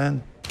gather the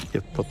men,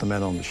 you put the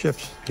men on the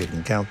ships, you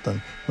can count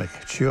them, make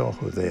sure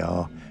who they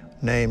are,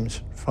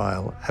 names,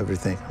 file,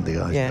 everything, and the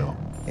guys go.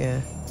 Yeah,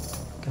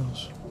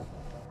 gosh.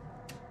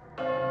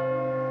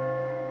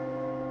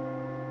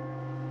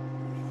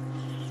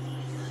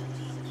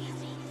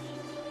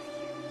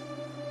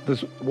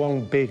 There's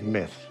one big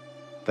myth.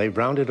 They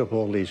rounded up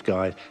all these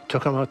guys,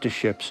 took them out to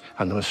ships,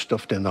 and they were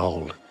stuffed in the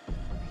hold,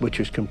 which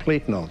was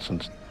complete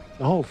nonsense.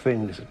 The whole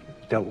thing is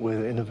dealt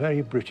with in a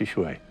very British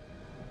way.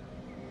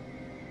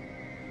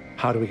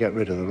 How do we get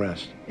rid of the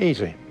rest?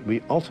 Easy.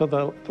 We alter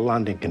the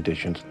landing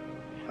conditions,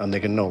 and they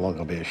can no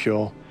longer be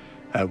ashore.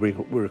 We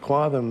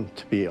require them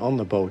to be on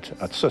the boat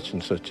at such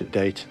and such a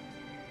date.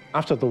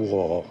 After the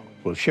war,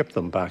 we'll ship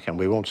them back, and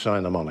we won't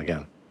sign them on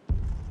again.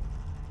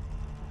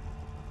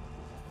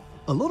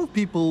 A lot of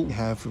people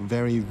have a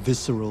very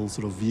visceral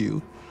sort of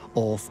view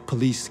of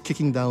police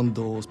kicking down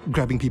doors,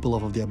 grabbing people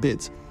off of their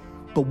beds.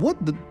 But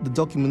what the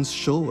documents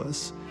show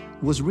us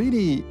was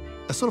really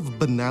a sort of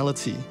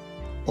banality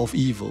of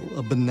evil,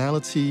 a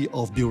banality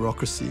of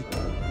bureaucracy.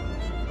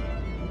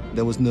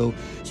 There was no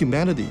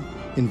humanity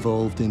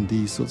involved in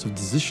these sorts of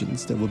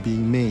decisions that were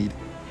being made.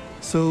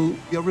 So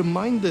we are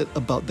reminded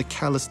about the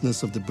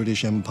callousness of the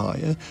British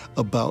Empire,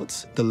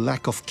 about the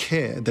lack of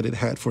care that it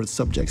had for its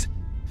subjects.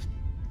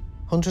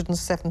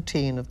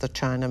 117 of the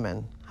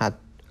Chinamen had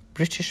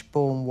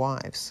British-born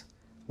wives.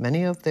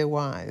 Many of their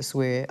wives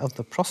were of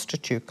the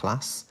prostitute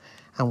class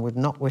and would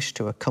not wish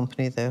to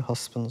accompany their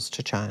husbands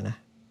to China.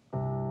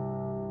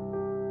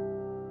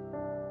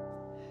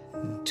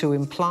 To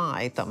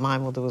imply that my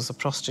mother was a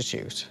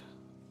prostitute,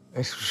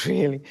 it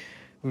really,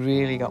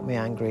 really got me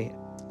angry.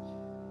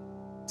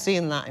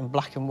 Seeing that in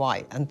black and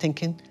white and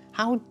thinking,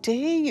 how dare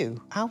you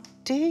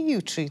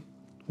treat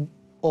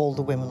all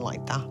the women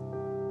like that?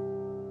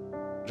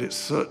 It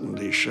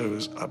certainly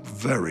shows a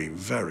very,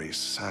 very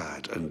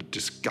sad and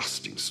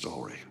disgusting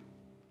story.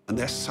 And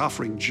their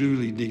suffering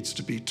duly needs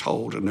to be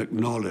told and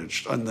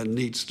acknowledged, and there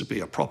needs to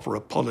be a proper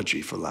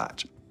apology for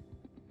that.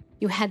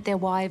 You had their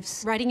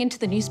wives writing into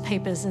the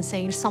newspapers and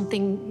saying,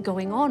 something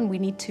going on, we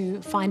need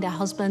to find our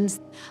husbands.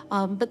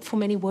 But for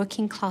many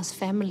working class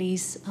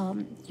families,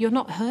 you're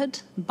not heard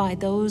by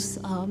those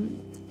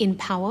in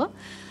power.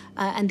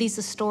 And these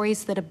are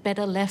stories that are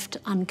better left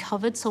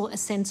uncovered, so a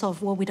sense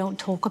of, well, we don't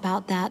talk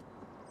about that.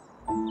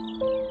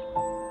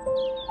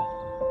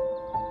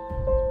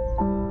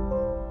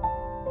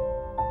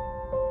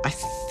 I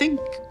think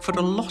for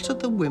a lot of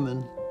the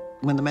women,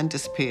 when the men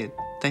disappeared,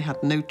 they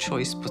had no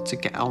choice but to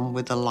get on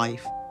with their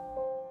life.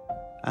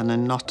 And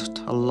in not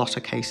a lot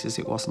of cases,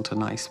 it wasn't a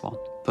nice one,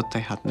 but they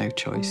had no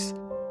choice.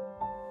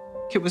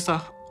 It was an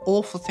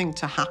awful thing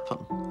to happen,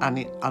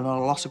 and a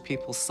lot of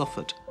people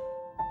suffered.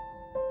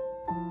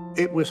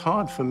 It was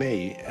hard for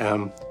me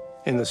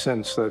in the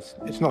sense that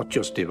it's not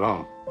just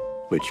Iran,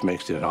 which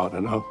makes it hard to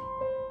know.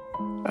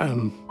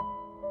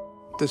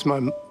 There's my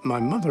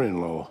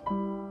mother-in-law.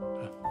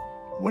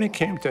 When it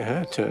came to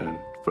her turn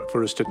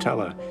for us to tell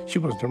her, she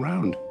wasn't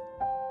around.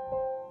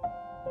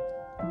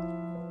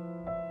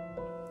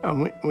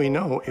 And we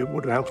know it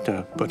would have helped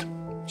her, but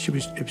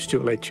it was too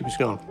late, she was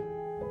gone.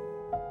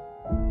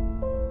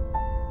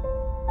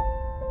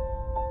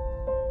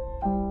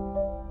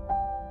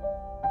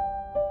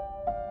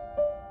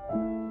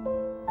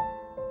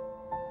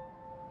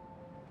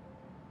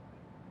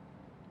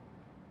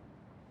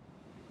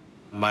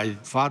 My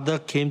father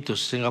came to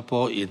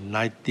Singapore in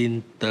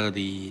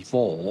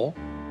 1934.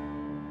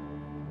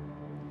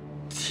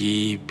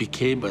 He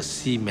became a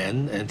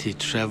seaman and he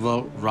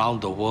traveled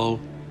around the world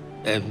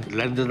and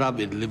landed up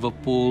in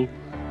Liverpool.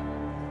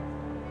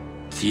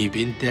 He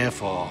been there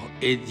for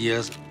 8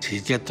 years. He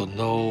get to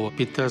know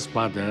Peter's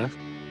mother.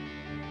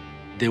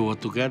 They were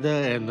together,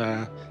 and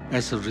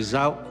as a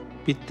result,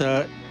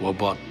 Peter was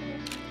born.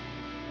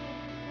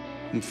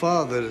 My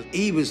father,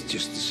 he was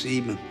just a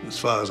seaman, as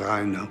far as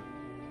I know.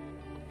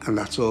 And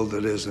that's all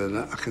there is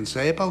that I can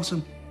say about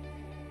him.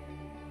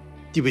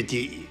 You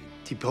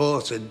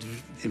deported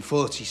in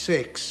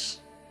 46.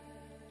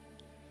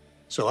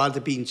 So I'd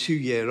have been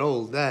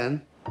 2-year-old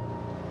then.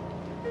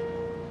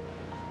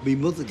 My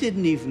mother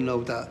didn't even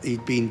know that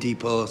he'd been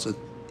deported.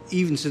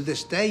 Even to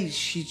this day,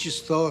 she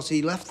just thought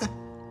he left her.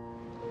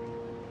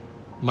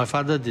 My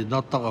father did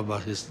not talk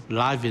about his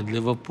life in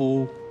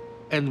Liverpool,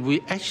 and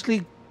we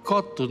actually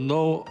got to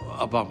know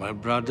about my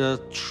brother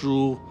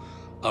through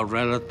a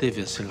relative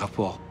in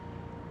Singapore.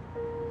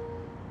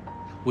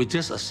 We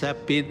just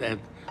accept it, and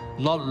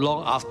not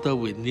long after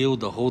we knew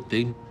the whole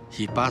thing,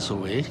 he passed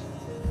away.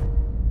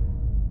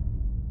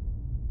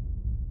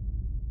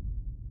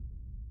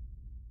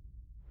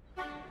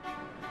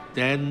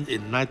 Then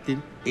in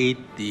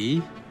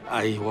 1980,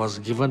 I was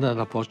given an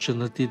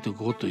opportunity to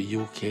go to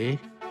UK.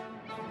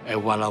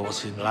 And while I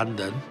was in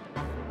London,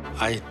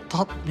 I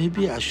thought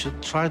maybe I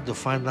should try to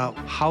find out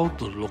how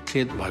to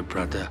locate my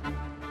brother.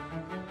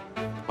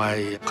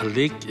 My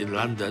colleague in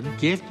London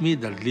gave me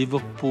the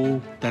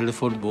Liverpool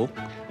telephone book,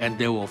 and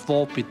there were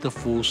 4 Peter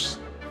Fools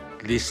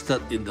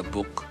listed in the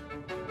book.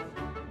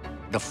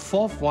 The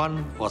 4th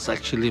one was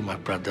actually my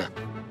brother.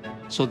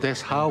 So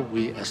that's how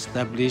we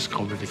established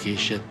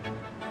communication.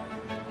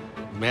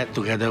 Met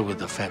together with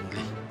the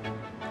family.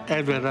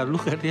 And when I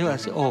look at him, I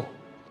said, oh,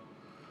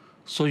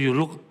 so you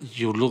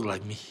look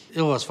like me.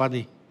 It was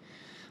funny.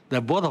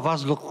 The both of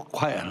us look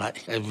quite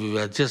alike. And we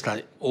were just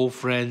like old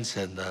friends,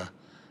 and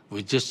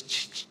we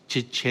just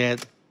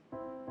chit-chat.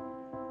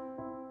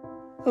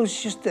 It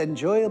was just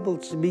enjoyable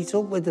to meet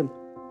up with him.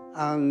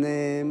 And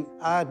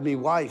I had my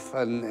wife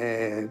and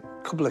a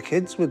couple of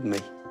kids with me.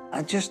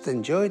 I just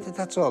enjoyed it,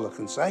 that's all I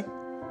can say.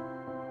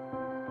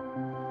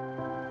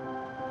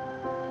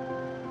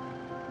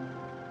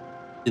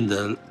 In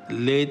the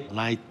late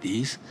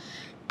 90s,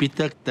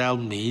 Peter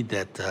told me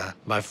that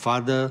my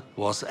father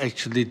was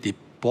actually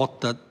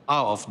deported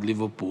out of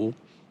Liverpool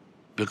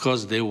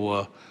because they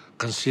were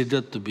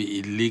considered to be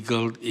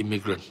illegal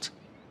immigrants.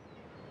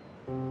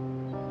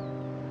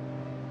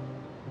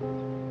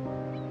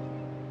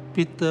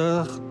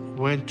 Peter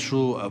went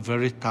through a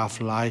very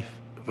tough life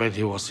when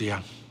he was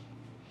young.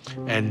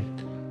 And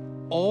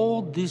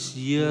all these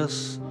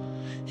years,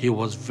 he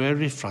was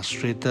very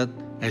frustrated,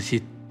 and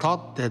he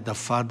thought that the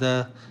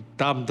father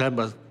dumped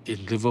them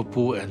in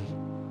Liverpool and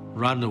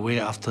ran away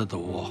after the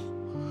war.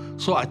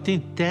 So I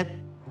think that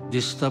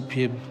disturbed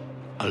him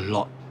a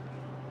lot.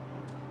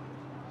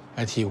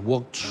 And he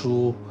walked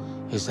through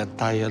his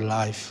entire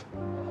life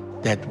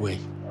that way.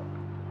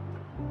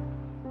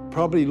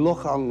 Probably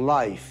look on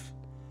life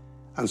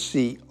and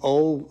see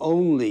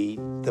only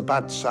the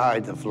bad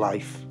side of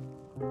life.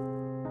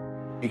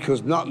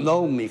 Because not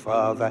knowing me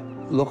father,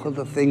 look at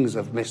the things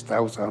I've missed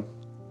out on.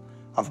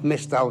 I've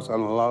missed out on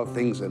a lot of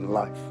things in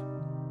life.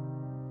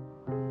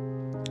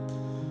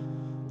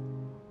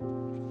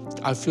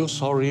 I feel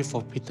sorry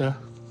for Peter.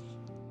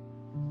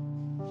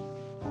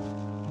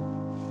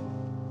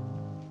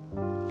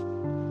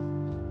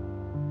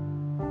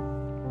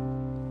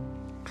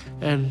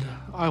 And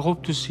I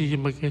hope to see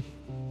him again.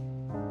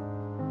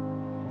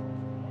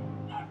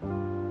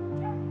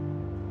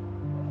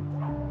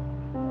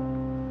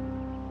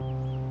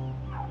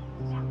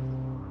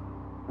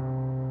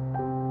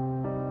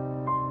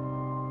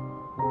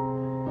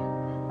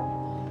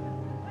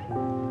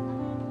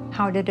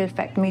 How did it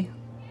affect me?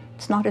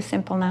 It's not a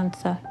simple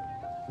answer.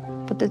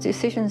 But the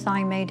decisions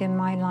I made in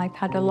my life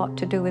had a lot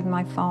to do with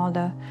my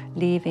father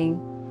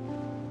leaving.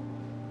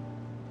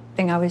 I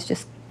think I was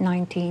just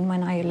 19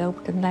 when I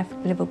eloped and left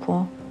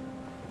Liverpool.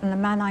 And the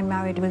man I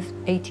married was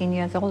 18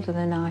 years older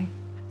than I.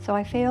 So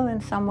I feel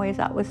in some ways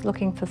I was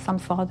looking for some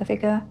father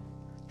figure,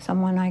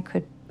 someone I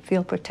could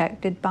feel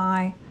protected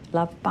by,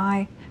 loved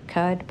by,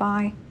 cared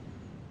by.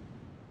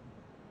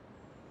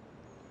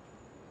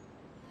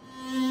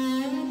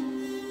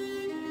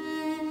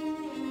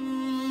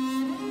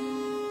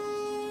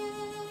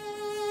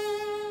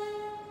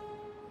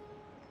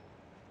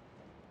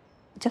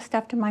 Just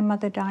after my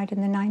mother died in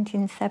the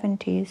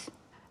 1970s,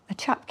 a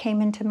chap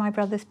came into my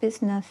brother's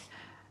business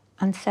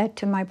and said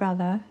to my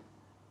brother,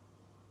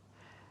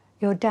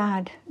 "Your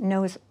dad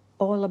knows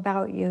all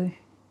about you.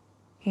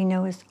 He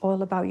knows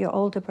all about your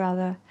older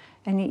brother,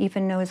 and he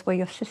even knows where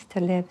your sister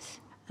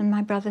lives." And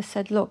my brother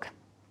said, "Look,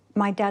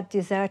 my dad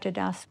deserted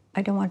us.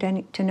 I don't want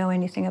to know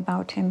anything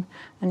about him."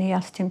 And he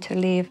asked him to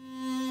leave.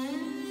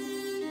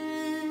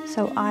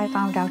 So I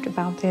found out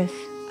about this,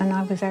 and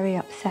I was very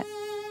upset,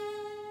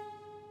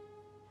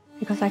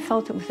 because I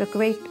felt it was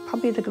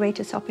probably the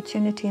greatest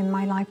opportunity in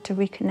my life to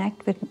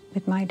reconnect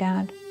with my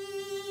dad.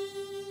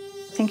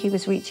 I think he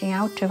was reaching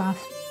out to us.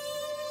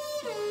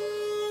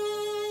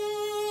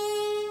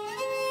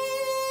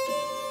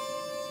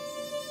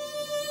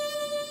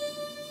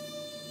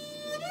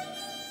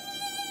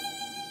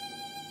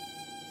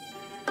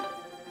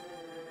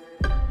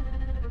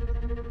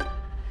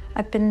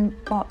 I've been,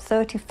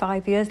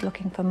 35 years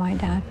looking for my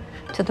dad,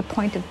 to the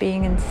point of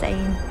being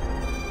insane.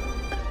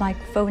 Like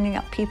phoning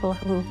up people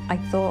who I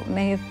thought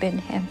may have been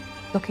him,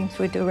 looking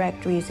through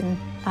directories and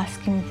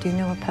asking, "Do you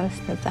know a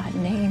person of that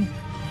name?"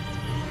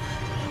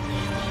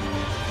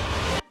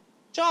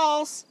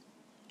 Charles,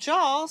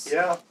 Charles?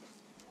 Yeah?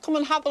 Come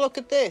and have a look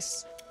at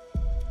this.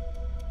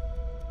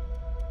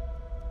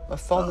 My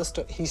father,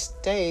 he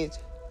stayed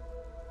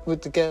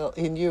with the girl,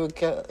 he knew a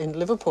girl in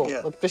Liverpool,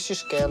 a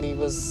British girl he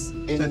was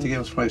in. They had to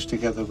get placed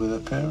together with her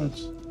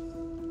parents.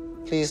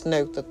 Please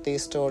note that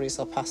these stories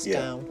are passed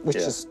down, which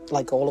is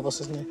like all of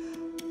us, isn't it?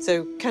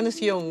 So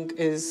Kenneth Young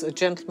is a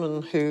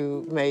gentleman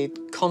who made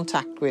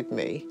contact with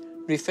me,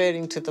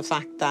 referring to the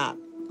fact that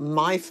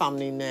my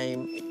family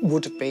name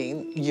would have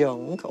been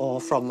Young,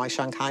 or from my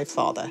Shanghai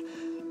father,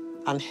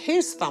 and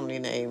his family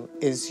name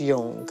is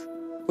Young,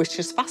 which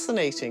is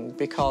fascinating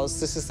because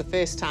this is the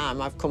first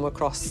time I've come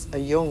across a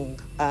Young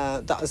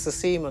that is a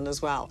seaman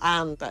as well,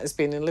 and that has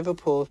been in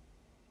Liverpool.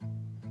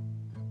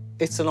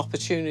 It's an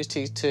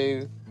opportunity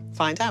to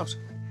find out.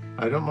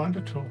 I don't mind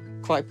at all.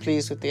 Quite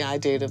pleased with the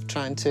idea of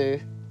trying to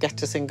get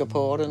to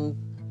Singapore and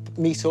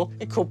meet up.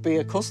 It could be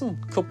a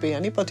cousin, could be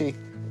anybody.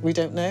 We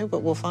don't know,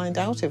 but we'll find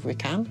out if we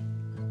can.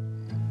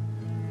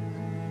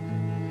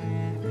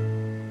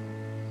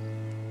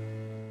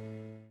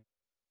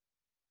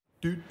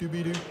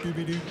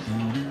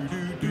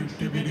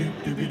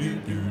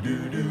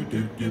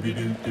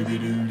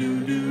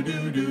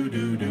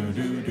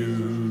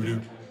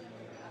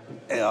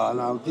 Yeah,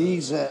 now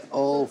these are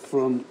all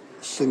from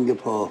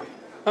Singapore.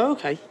 Oh,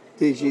 okay.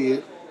 This is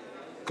your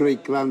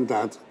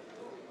great-granddad.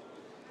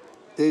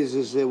 This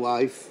is the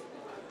wife.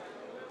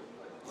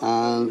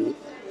 And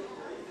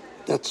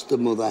that's the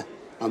mother.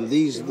 And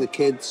these are the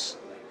kids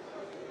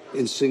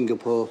in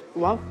Singapore.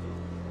 Wow.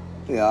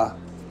 Yeah,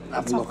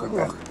 have a look at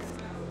that.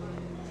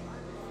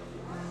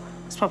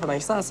 It's probably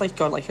nice that. It's like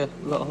got like a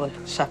little like,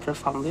 separate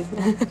family.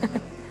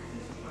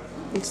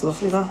 It's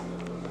lovely, that.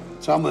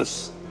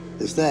 Thomas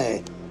is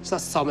there. So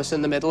that's Thomas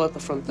in the middle at the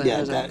front there,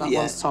 Yeah, isn't it? That yeah.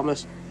 one's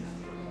Thomas.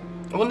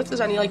 I wonder if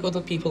there's any like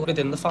other people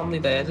within the family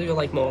there who are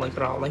like more like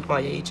around like my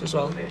age as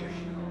well.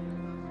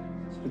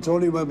 It's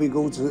only when we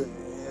go to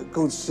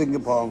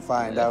Singapore and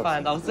find out.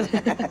 Find out.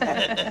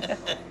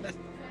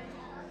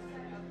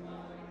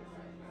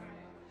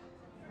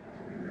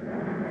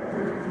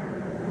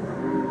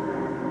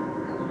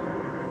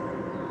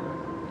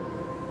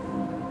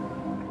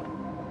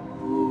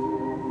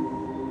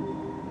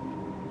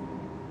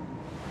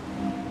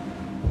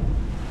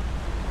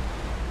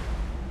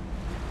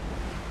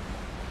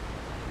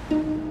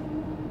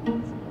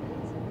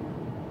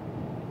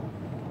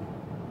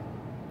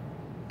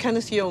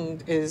 Kenneth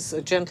Young is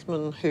a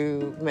gentleman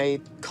who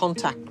made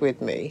contact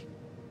with me.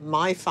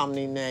 My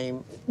family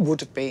name would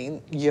have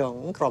been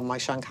Young, from my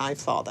Shanghai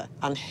father,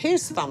 and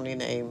his family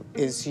name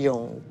is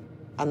Young.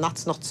 And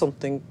that's not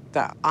something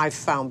that I've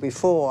found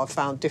before. I've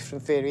found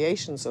different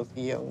variations of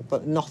Young,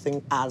 but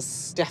nothing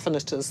as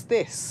definite as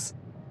this.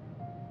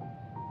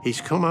 He's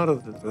come out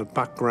of the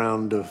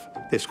background of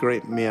this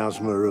great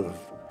miasma of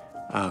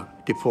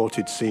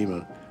deported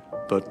seamen,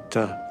 but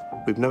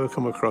we've never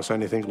come across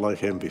anything like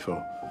him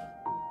before.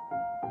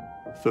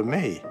 For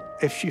me,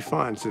 if she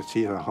finds that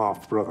he's a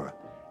half-brother,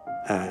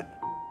 I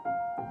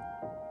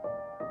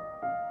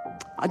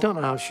don't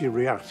know how she'll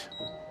react,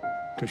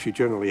 because she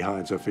generally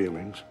hides her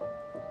feelings.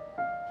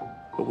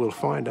 But we'll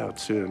find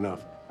out soon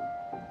enough.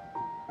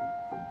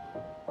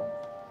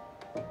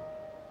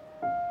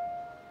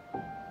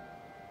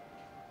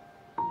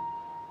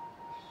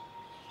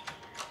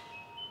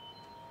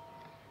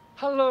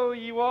 Hello,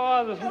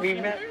 Ewan.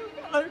 We met.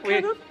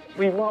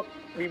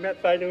 We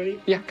met finally.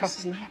 Yeah,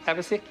 cousin. Have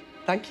a seat.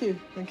 Thank you,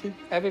 thank you.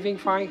 Everything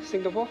fine,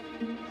 Singapore?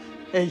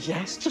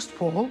 Yes,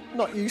 just warm.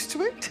 Not used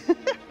to it.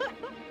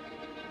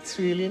 It's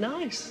really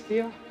nice.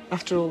 Yeah.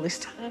 After all this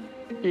time.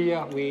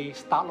 Yeah, we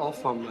start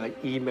off from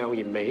email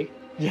in May.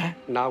 Yeah.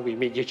 Now we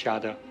meet each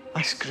other.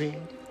 I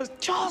screamed,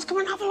 Charles, come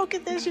and have a look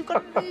at this. You've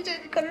got to read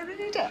it. You've got to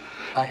read it.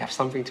 I have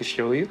something to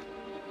show you.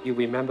 You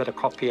remember the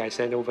copy I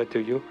sent over to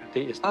you? I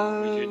think it's the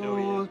original.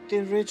 Oh, the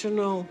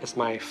original. It's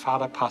my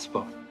father's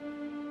passport.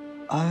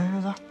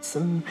 Oh, that's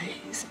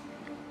amazing.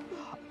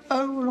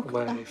 Oh, look at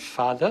that. My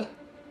father,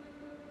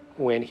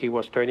 when he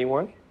was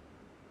 21,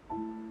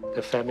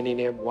 the family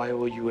name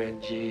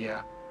Y-O-U-N-G.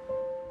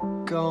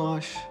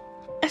 Gosh,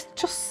 it's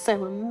just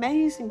so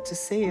amazing to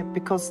see it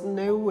because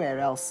nowhere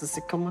else has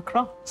it come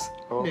across.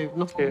 Oh, no,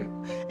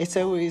 nothing. Yeah. It's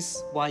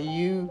always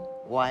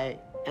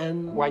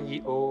Y-U-Y-N.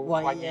 Y-E-O,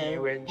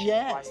 Y-E-U-N-G.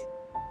 Yes.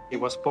 He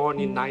was born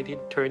in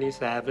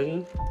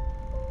 1927.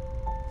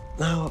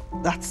 Now,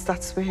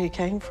 that's where he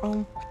came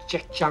from?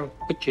 Zhejiang,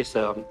 which is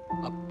a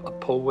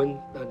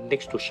province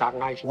next to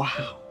Shanghai.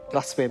 Wow.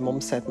 That's where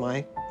Mum said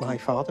my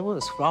father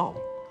was from.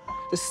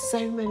 There's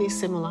so many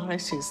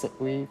similarities that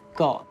we've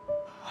got.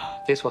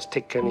 This was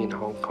taken in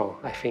Hong Kong,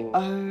 I think,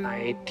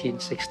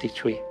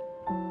 1863.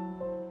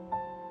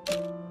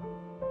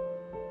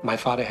 My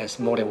father has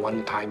more than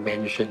one time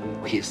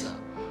mentioned his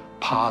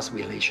past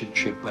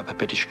relationship with a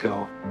British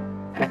girl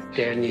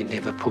then in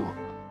Liverpool.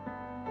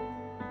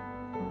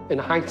 In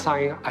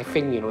hindsight, I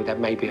think, there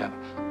may be an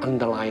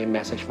underlying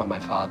message from my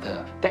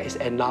father. That is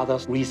another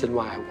reason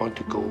why I want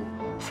to go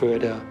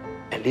further.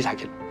 At least I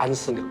can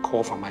answer the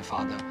call from my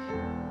father.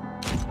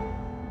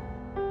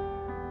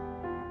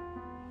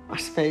 I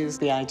suppose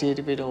the idea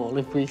of it all,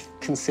 if we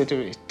consider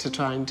it, to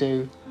try and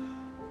do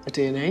a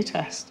DNA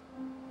test.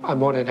 I'm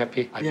more than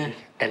happy. I Yeah. think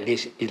at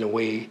least in a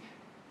way,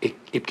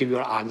 it gives you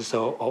an answer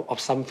of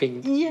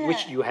something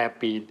which you have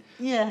been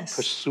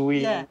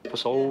pursuing for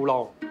so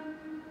long.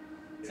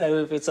 So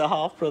if it's a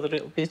half-brother,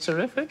 it'll be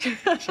terrific.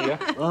 Yeah.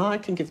 Oh, I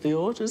can give the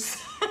orders.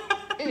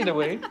 In a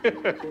way.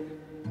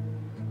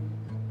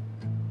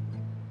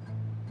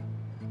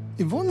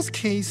 Yvonne's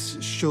case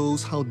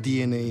shows how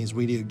DNA is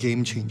really a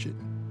game changer.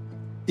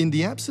 In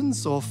the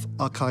absence of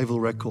archival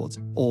records,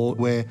 or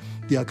where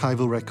the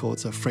archival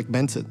records are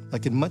fragmented,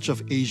 like in much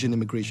of Asian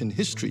immigration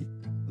history,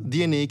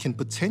 DNA can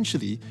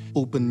potentially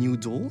open new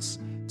doors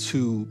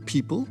to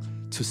people,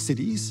 to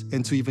cities,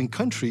 and to even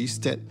countries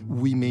that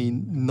we may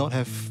not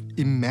have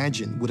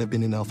imagined would have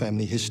been in our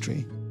family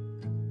history.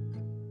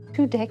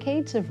 2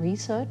 decades of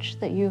research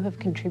that you have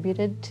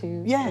contributed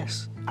to?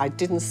 Yes. I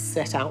didn't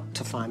set out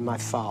to find my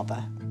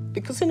father,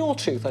 because in all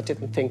truth, I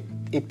didn't think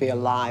he'd be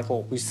alive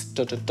or we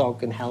stood a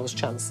dog in hell's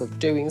chance of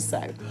doing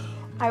so.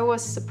 I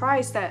was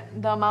surprised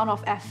at the amount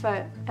of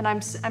effort, and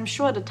I'm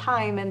sure the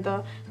time and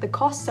the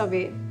cost of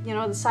it, you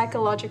know, the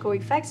psychological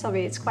effects of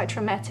it, it's quite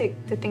traumatic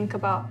to think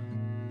about.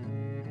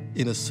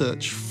 In a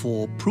search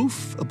for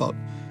proof about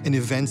an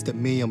event that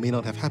may or may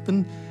not have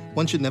happened,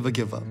 one should never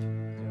give up.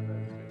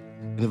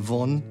 And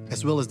Yvonne,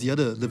 as well as the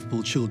other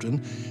Liverpool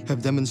children,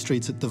 have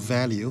demonstrated the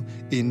value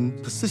in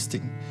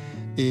persisting,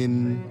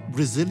 in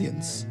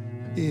resilience,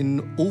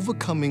 in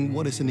overcoming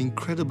what is an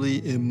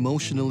incredibly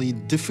emotionally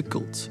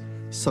difficult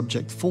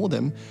subject for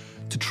them,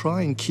 to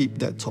try and keep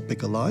that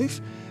topic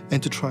alive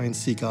and to try and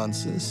seek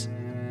answers.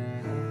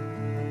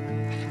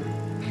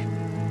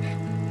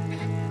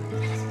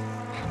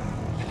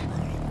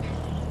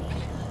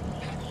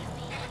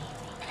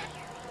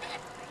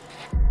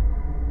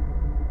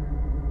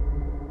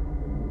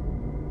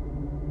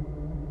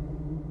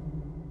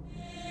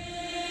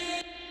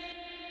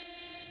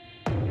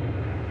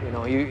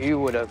 You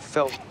would have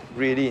felt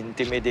really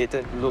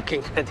intimidated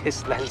looking at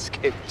this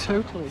landscape.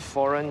 Totally.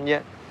 Foreign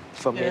yet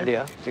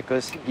familiar,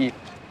 because he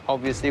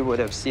obviously would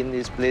have seen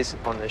this place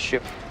on a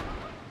ship,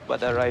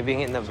 but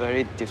arriving in a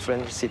very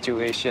different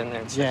situation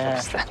and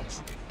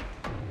circumstance.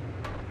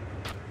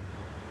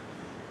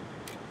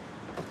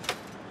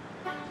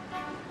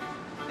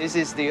 This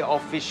is the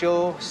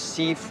official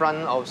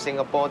seafront of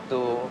Singapore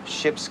to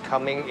ships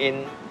coming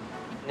in.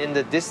 In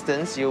the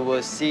distance, you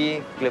will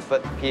see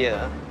Clifford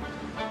Pier.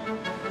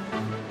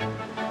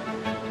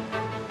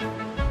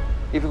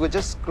 If you could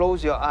just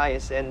close your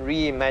eyes and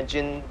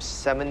reimagine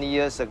 70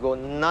 years ago,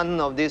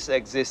 none of this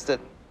existed.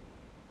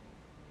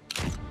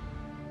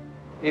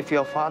 If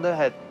your father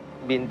had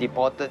been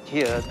deported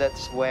here,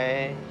 that's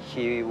where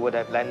he would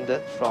have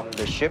landed from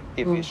the ship,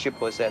 if his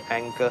ship was at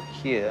anchor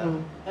here.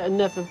 And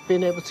never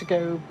been able to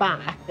go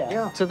back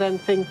to then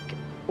think,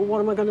 well, what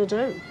am I going to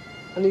do?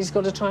 And he's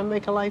got to try and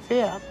make a life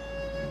here.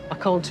 I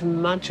can't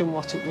imagine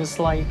what it was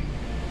like.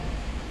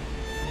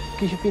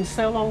 You've been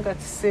so long at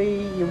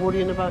sea, you're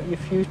worrying about your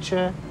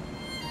future.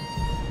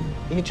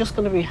 You're just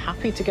going to be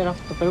happy to get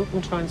off the boat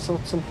and try and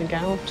sort something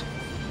out.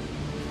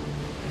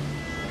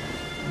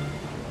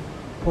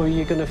 Or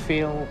you're going to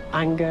feel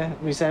anger,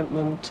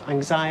 resentment,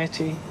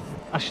 anxiety.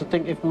 I should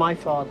think if my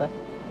father,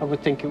 I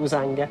would think it was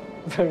anger.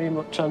 Very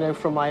much, I know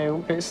from my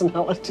own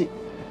personality.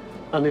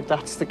 And if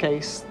that's the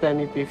case, then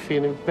he'd be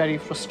feeling very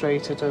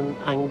frustrated and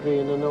angry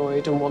and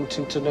annoyed and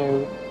wanting to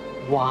know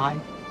why.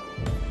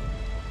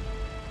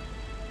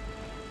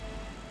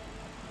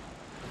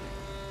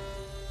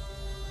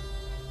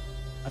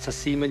 As a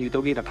seaman, you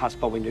don't need a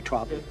passport when you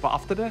travel. But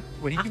after that,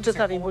 when After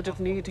that, he would have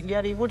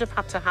needed, he would have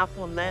had to have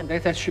one then.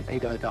 That should be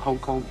the Hong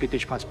Kong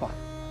British passport.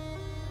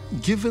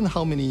 Given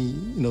how many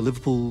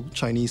Liverpool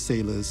Chinese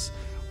sailors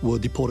were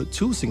deported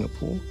to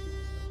Singapore,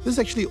 this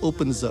actually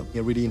opens up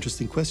a really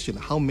interesting question.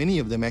 How many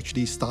of them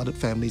actually started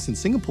families in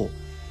Singapore?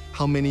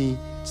 How many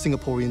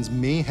Singaporeans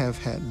may have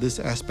had this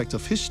aspect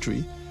of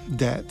history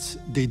that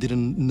they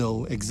didn't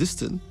know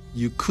existed?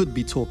 You could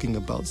be talking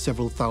about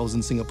several thousand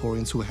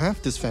Singaporeans who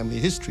have this family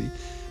history,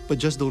 but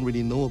just don't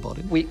really know about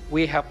it.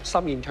 We have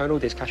some internal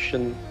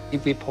discussion.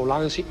 If we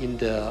pronounce it in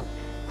the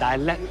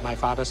dialect my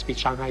father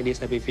speaks,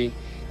 Shanghainese, everything,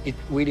 it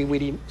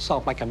really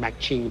sort of like a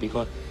matching,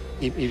 because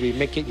if we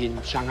make it in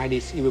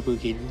Shanghainese, it will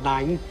be in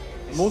 9.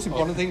 The most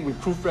important thing, we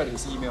proofread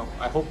his email.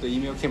 I hope the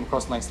email came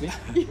across nicely.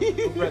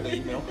 Proofread the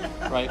email,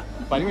 right?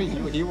 But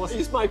anyway, he was...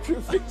 He's my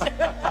proofreader.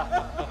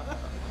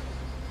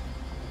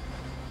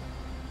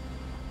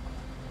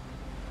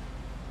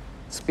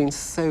 It's been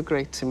so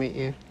great to meet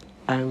you.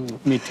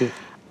 Me too.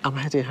 I'm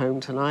heading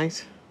home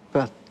tonight,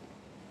 but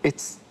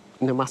it's,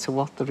 no matter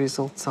what the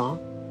results are,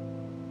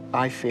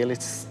 I feel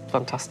it's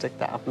fantastic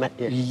that I've met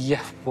you.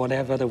 Yeah,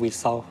 whatever the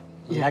result,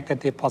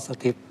 negative,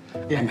 positive,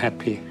 I'm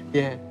happy.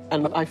 Yeah,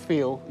 and I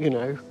feel,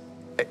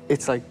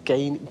 it's like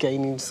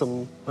gaining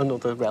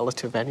another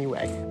relative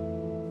anyway.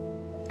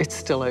 It's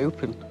still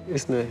open,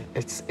 isn't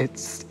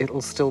it?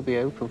 It'll still be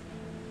open.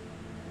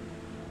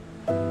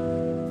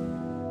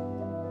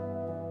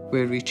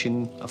 we're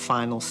reaching a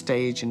final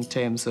stage in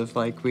terms of,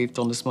 like, we've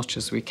done as much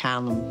as we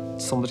can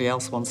and somebody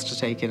else wants to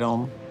take it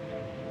on.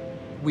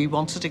 We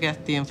wanted to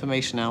get the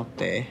information out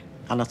there,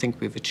 and I think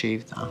we've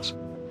achieved that.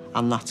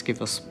 And that's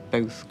given us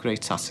both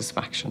great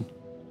satisfaction.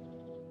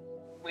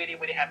 Really,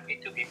 really happy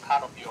to be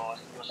part of your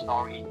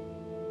story.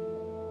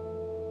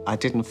 I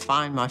didn't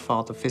find my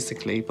father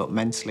physically, but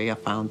mentally I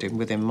found him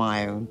within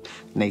my own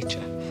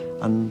nature.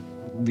 And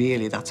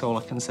really, that's all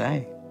I can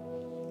say.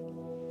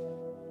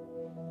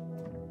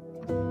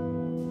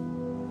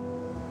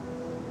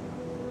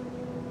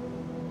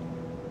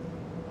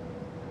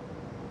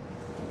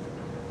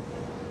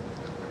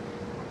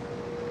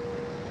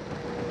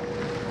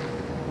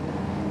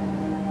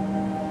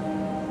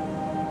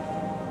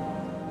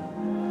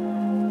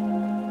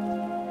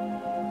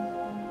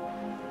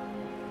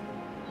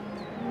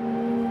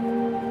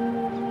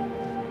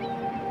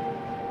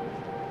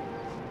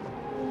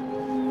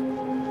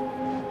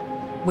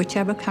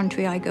 Whichever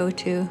country I go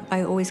to,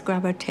 I always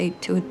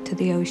gravitate to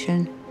the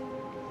ocean.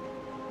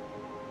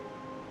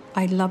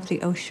 I love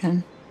the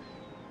ocean.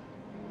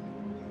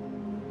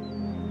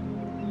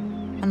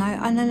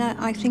 And then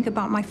I think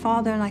about my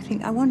father, and I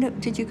think, I wonder,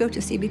 did you go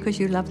to sea because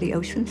you love the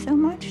ocean so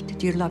much?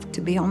 Did you love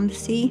to be on the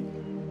sea?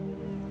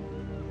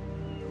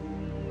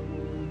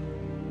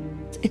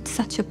 It's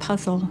such a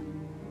puzzle.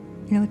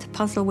 You know, it's a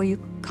puzzle where you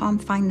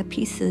can't find the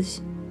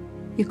pieces.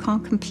 You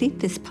can't complete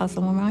this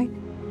puzzle, right?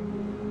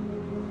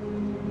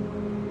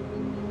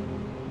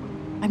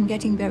 I'm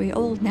getting very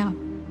old now.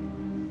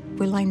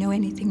 Will I know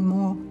anything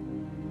more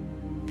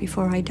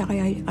before I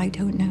die? I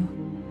don't know.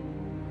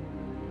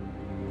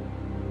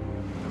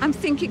 I'm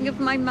thinking of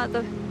my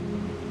mother.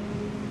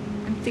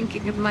 I'm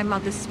thinking of my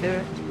mother's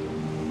spirit.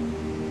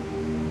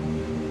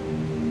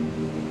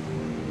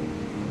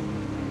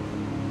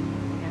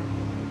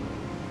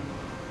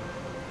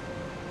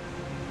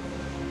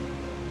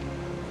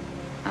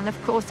 And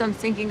of course, I'm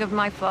thinking of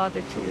my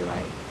father too,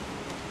 right?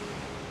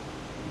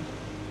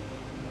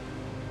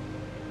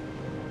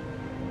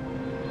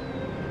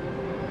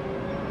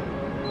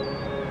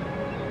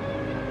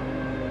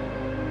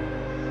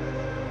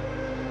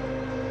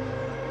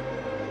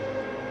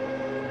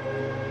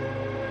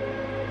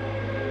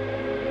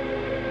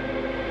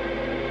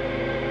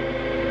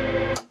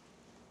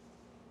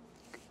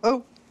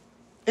 Oh,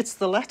 it's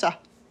the letter.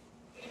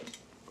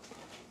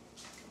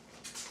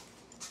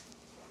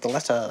 The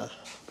letter.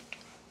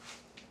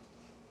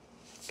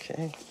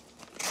 Okay.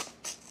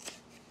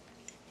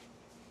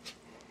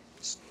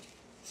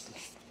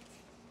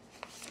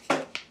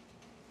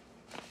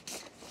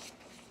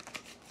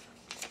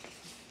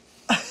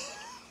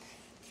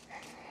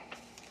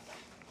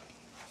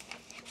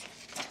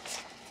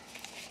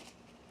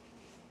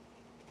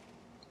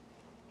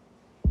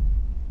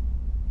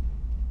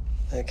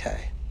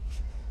 Okay.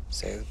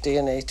 So,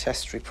 DNA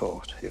test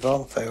report,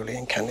 Yvonne Foley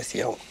and Kenneth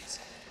Young.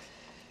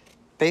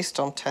 Based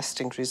on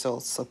testing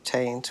results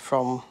obtained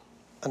from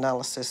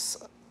analysis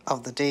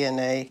of the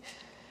DNA,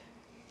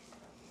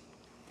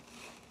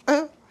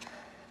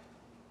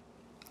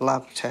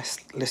 lab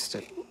test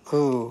listed.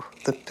 Oh,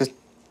 the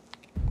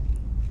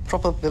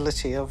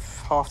probability of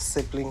half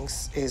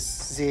siblings is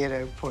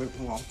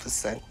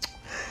 0.1%.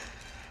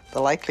 The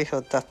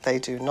likelihood that they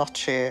do not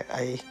share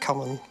a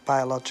common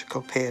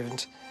biological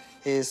parent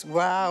is,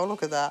 wow,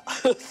 look at that,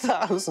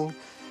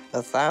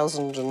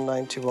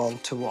 1,091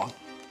 to 1.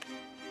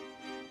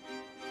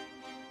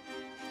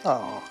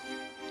 Oh,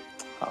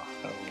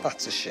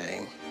 that's a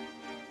shame.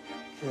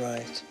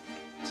 Right.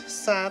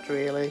 Sad,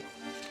 really,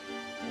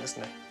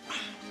 isn't it?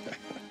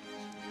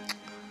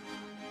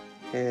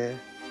 Yeah.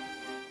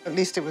 At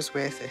least it was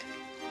worth it.